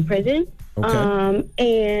who's in prison. Okay.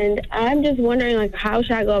 And I'm just wondering, like, how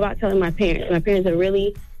should I go about telling my parents? My parents are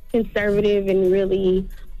really conservative and really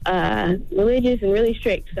religious and really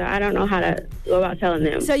strict, so I don't know how to go about telling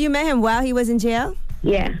them. So you met him while he was in jail?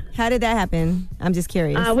 Yeah. How did that happen? I'm just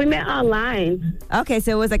curious. We met online. Okay,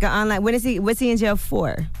 so it was like an online. What's he in jail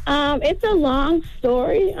for? It's a long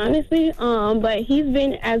story, honestly. But he's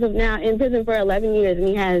been, as of now, in prison for 11 years, and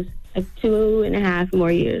he has like 2.5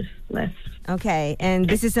 more years left. Okay, and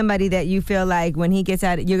this is somebody that you feel like when he gets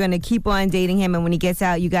out, you're going to keep on dating him, and when he gets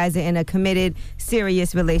out, you guys are in a committed,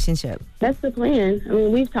 serious relationship. That's the plan. I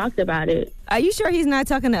mean, we've talked about it. Are you sure he's not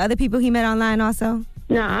talking to other people he met online also?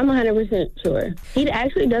 No, I'm 100% sure. He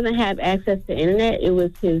actually doesn't have access to internet. It was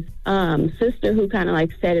his sister who kind of like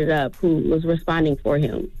set it up, who was responding for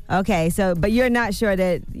him. Okay, so, but you're not sure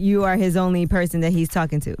that you are his only person that he's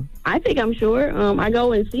talking to? I think I'm sure. I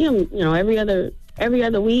go and see him, every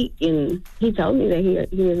other week, and he told me that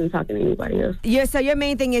he isn't talking to anybody else. So your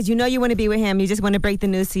main thing is you want to be with him. You just want to break the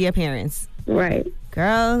news to your parents. Right.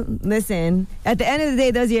 Girl, listen, at the end of the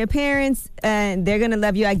day, those are your parents, and they're going to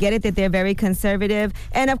love you. I get it that they're very conservative.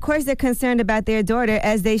 And, of course, they're concerned about their daughter,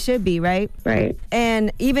 as they should be, right? Right.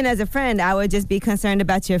 And even as a friend, I would just be concerned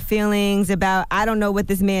about your feelings, about I don't know what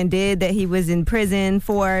this man did that he was in prison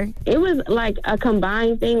for. It was like a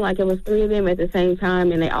combined thing. Like it was 3 of them at the same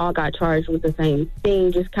time, and they all got charged with the same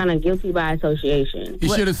thing, just kind of guilty by association. He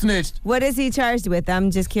should have snitched. What is he charged with?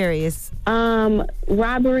 I'm just curious.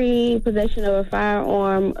 Robbery, possession of a firearm,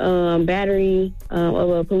 battery of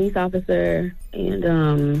a police officer,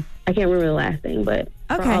 and I can't remember the last thing, but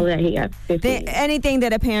for all of that, he got 15. Anything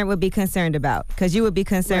that a parent would be concerned about, because you would be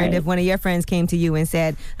concerned if one of your friends came to you and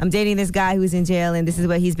said, I'm dating this guy who's in jail, and this is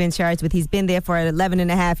what he's been charged with. He's been there for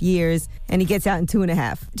 11.5 years, and he gets out in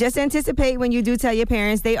 2.5. Just anticipate when you do tell your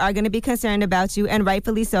parents, they are going to be concerned about you, and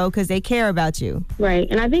rightfully so, because they care about you. Right,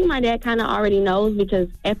 and I think my dad kind of already knows, because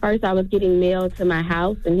at first I was getting mail to my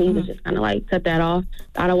house, and he was just kind of like, cut that off.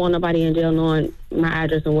 I don't want nobody in jail knowing my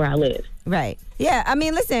address and where I live. Right. Yeah, I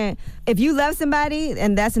mean, listen, if you love somebody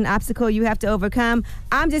and that's an obstacle you have to overcome,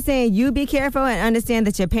 I'm just saying you be careful and understand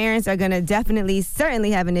that your parents are going to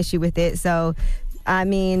certainly have an issue with it. So, I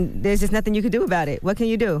mean, there's just nothing you can do about it. What can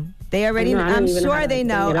you do? They already know. I'm sure they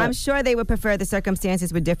know. I'm sure they would prefer the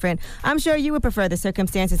circumstances were different. I'm sure you would prefer the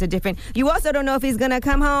circumstances are different. You also don't know if he's going to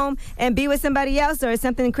come home and be with somebody else or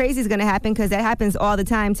something crazy is going to happen, because that happens all the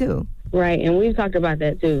time, too. Right, and we've talked about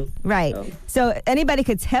that too. Right. So anybody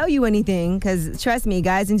could tell you anything, because trust me,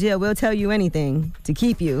 guys in jail will tell you anything to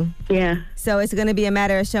keep you. Yeah. So it's going to be a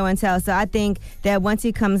matter of show and tell. So I think that once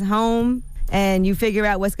he comes home and you figure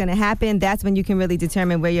out what's going to happen, that's when you can really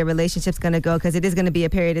determine where your relationship's going to go, because it is going to be a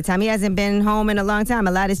period of time. He hasn't been home in a long time.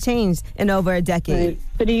 A lot has changed in over a decade. Right.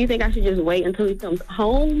 So do you think I should just wait until he comes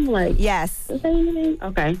home? Like, yes. To say anything?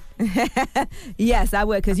 Okay. Yes, I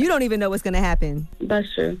would, because you don't even know what's going to happen.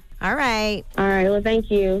 That's true. All right. All right. Well,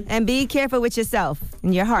 thank you. And be careful with yourself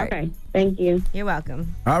and your heart. Okay. Thank you. You're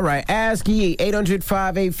welcome. All right. Ask Yee,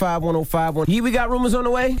 800-585-1051. Yee, we got rumors on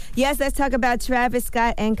the way? Yes, let's talk about Travis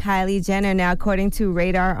Scott and Kylie Jenner. Now, according to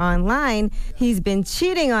Radar Online, he's been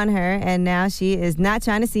cheating on her, and now she is not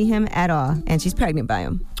trying to see him at all, and she's pregnant by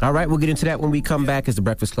him. All right, we'll get into that when we come back. It's The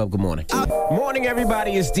Breakfast Club. Good morning. Morning,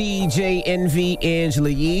 everybody. It's DJ Envy, Angela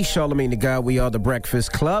Yee, Charlamagne the God. We are The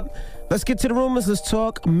Breakfast Club. Let's get to the rumors. Let's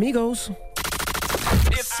talk Migos.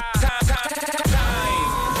 It's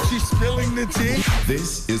time. She's spilling the tea.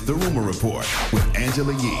 This is The Rumor Report with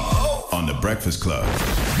Angela Yee on The Breakfast Club.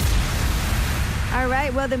 All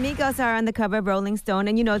right, well, the Migos are on the cover of Rolling Stone,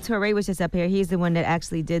 and you know, Torre was just up here. He's the one that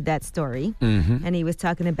actually did that story, and he was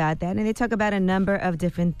talking about that. And they talk about a number of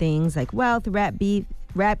different things like wealth, rap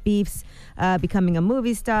beefs, becoming a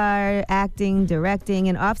movie star, acting, directing,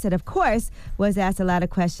 and Offset, of course, was asked a lot of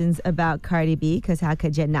questions about Cardi B, because how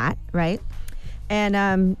could you not, right?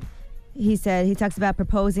 And he said, he talks about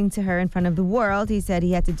proposing to her in front of the world. He said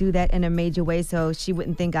he had to do that in a major way so she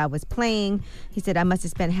wouldn't think I was playing. He said, I must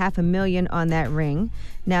have spent $500,000 on that ring.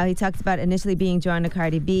 Now, he talks about initially being drawn to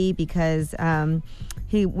Cardi B because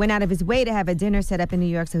he went out of his way to have a dinner set up in New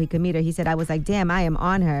York so he could meet her. He said, I was like, damn, I am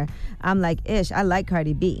on her. I'm like, ish, I like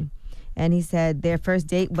Cardi B. And he said their first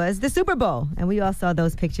date was the Super Bowl. And we all saw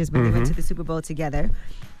those pictures when they went to the Super Bowl together.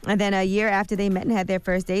 And then a year after they met and had their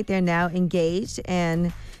first date, they're now engaged.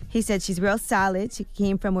 And he said she's real solid. She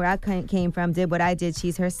came from where I came from, did what I did.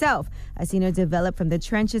 She's herself. I've seen her develop from the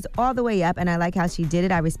trenches all the way up, and I like how she did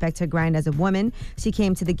it. I respect her grind as a woman. She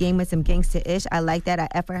came to the game with some gangsta-ish. I like that. I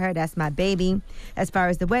F for her. That's my baby. As far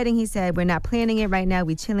as the wedding, he said, we're not planning it right now.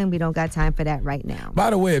 We chilling. We don't got time for that right now. By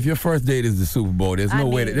the way, if your first date is the Super Bowl, there's no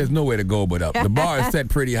way to go but up. The bar is set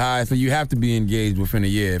pretty high, so you have to be engaged within a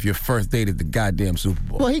year if your first date is the goddamn Super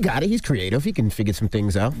Bowl. Well, he got it. He's creative. He can figure some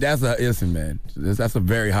things out. Listen, man. That's a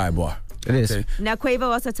very high bar. It is. Okay. Now, Quavo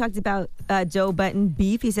also talked about Joe Budden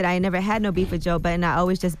beef. He said, I never had no beef with Joe Budden. I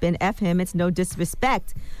always just been F him. It's no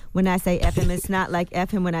disrespect when I say F him. It's not like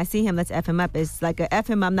F him when I see him. Let's F him up. It's like a F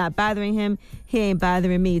him. I'm not bothering him. He ain't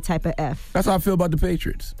bothering me type of F. That's how I feel about the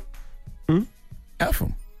Patriots. F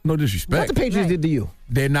them. No disrespect. What the Patriots did to you?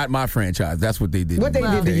 They're not my franchise. That's what they did. What they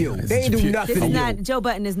did to you? They ain't do nothing to you. Joe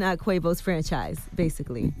Budden is not Quavo's franchise,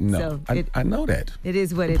 basically. No, so I know that. It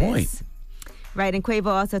is what it is. Right, and Quavo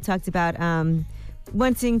also talked about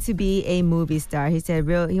wanting to be a movie star. He said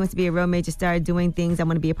he wants to be a real major star, doing things. I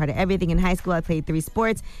want to be a part of everything. In high school, I played 3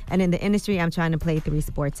 sports, and in the industry, I'm trying to play 3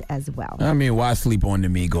 sports as well. I mean, why sleep on the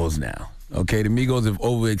Migos now? Okay, the Migos have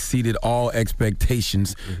over-exceeded all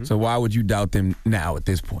expectations, so why would you doubt them now at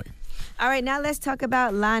this point? All right, now let's talk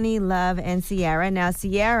about Lonnie Love and Ciara. Now,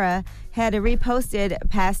 Ciara had reposted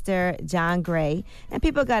Pastor John Gray, and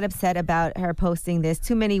people got upset about her posting this.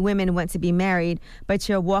 Too many women want to be married, but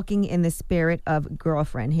you're walking in the spirit of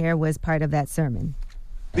girlfriend. Here was part of that sermon.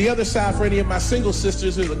 The other side for any of my single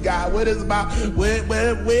sisters is a God. What is about,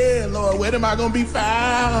 where, Lord, where am I going to be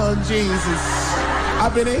found, Jesus?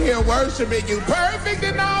 I've been in here worshiping you, perfect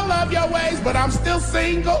in all of your ways, but I'm still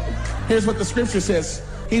single. Here's what the scripture says.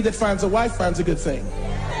 He that finds a wife finds a good thing.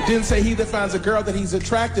 It didn't say he that finds a girl that he's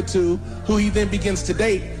attracted to, who he then begins to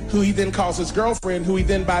date, who he then calls his girlfriend, who he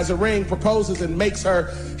then buys a ring, proposes, and makes her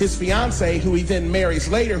his fiance, who he then marries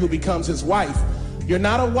later, who becomes his wife. You're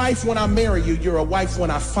not a wife when I marry you. You're a wife when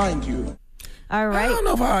I find you. All right. I don't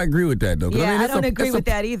know if I agree with that, though. Yeah, I don't agree with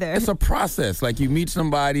that either. It's a process. Like, you meet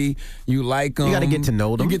somebody, you like them. You got to get to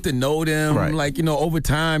know them. You get to know them. Right. Like, over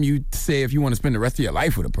time, you say if you want to spend the rest of your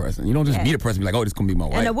life with a person. You don't just meet a person and be like, oh, this is going to be my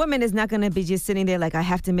wife. And a woman is not going to be just sitting there like, I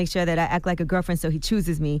have to make sure that I act like a girlfriend so he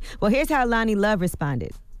chooses me. Well, here's how Lonnie Love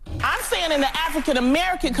responded. I'm saying in the African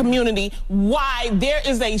American community why there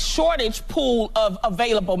is a shortage pool of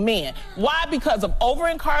available men. Why? Because of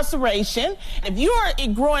over-incarceration. If you are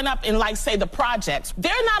growing up in, like, say, the projects,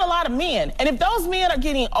 there are not a lot of men. And if those men are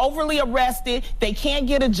getting overly arrested, they can't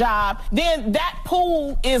get a job, then that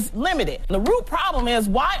pool is limited. The root problem is,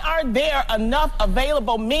 why aren't there enough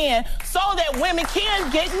available men so that women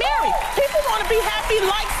can get married? People want to be happy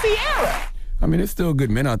like Ciara. I mean, there's still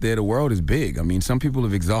good men out there. The world is big. I mean, some people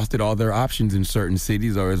have exhausted all their options in certain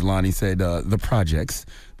cities, or as Lonnie said, the projects.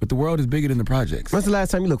 But the world is bigger than the projects. When's the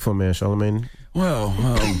last time you looked for a man, Charlamagne? Well,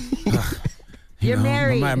 You're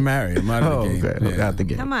married. I'm married. I'm out of the game. Okay. Yeah. Out the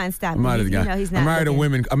game. Come on, stop. I'm out of the game. You know he's not. I married a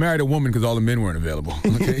looking. woman because all the men weren't available.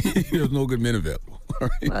 Okay, there was no good men available. All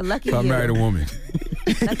right? Well, lucky so I you. married a woman.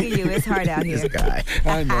 Lucky you. It's hard out here. This guy.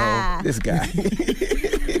 I know. This guy.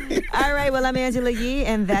 All right. Well, I'm Angela Yee,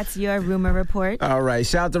 and that's your rumor report. All right.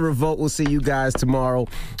 Shout out to Revolt. We'll see you guys tomorrow.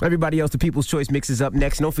 Everybody else, the People's Choice Mix is up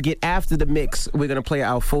next. And don't forget, after the mix, we're going to play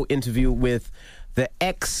our full interview with the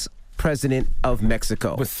ex-president of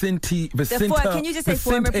Mexico. Vicente. Can you just say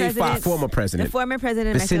former president? Former president. The former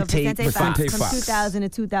president of Mexico, Vicente Fox. Fox. From 2000 to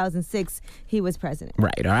 2006, he was president.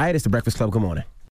 Right. All right. It's the Breakfast Club. Good morning.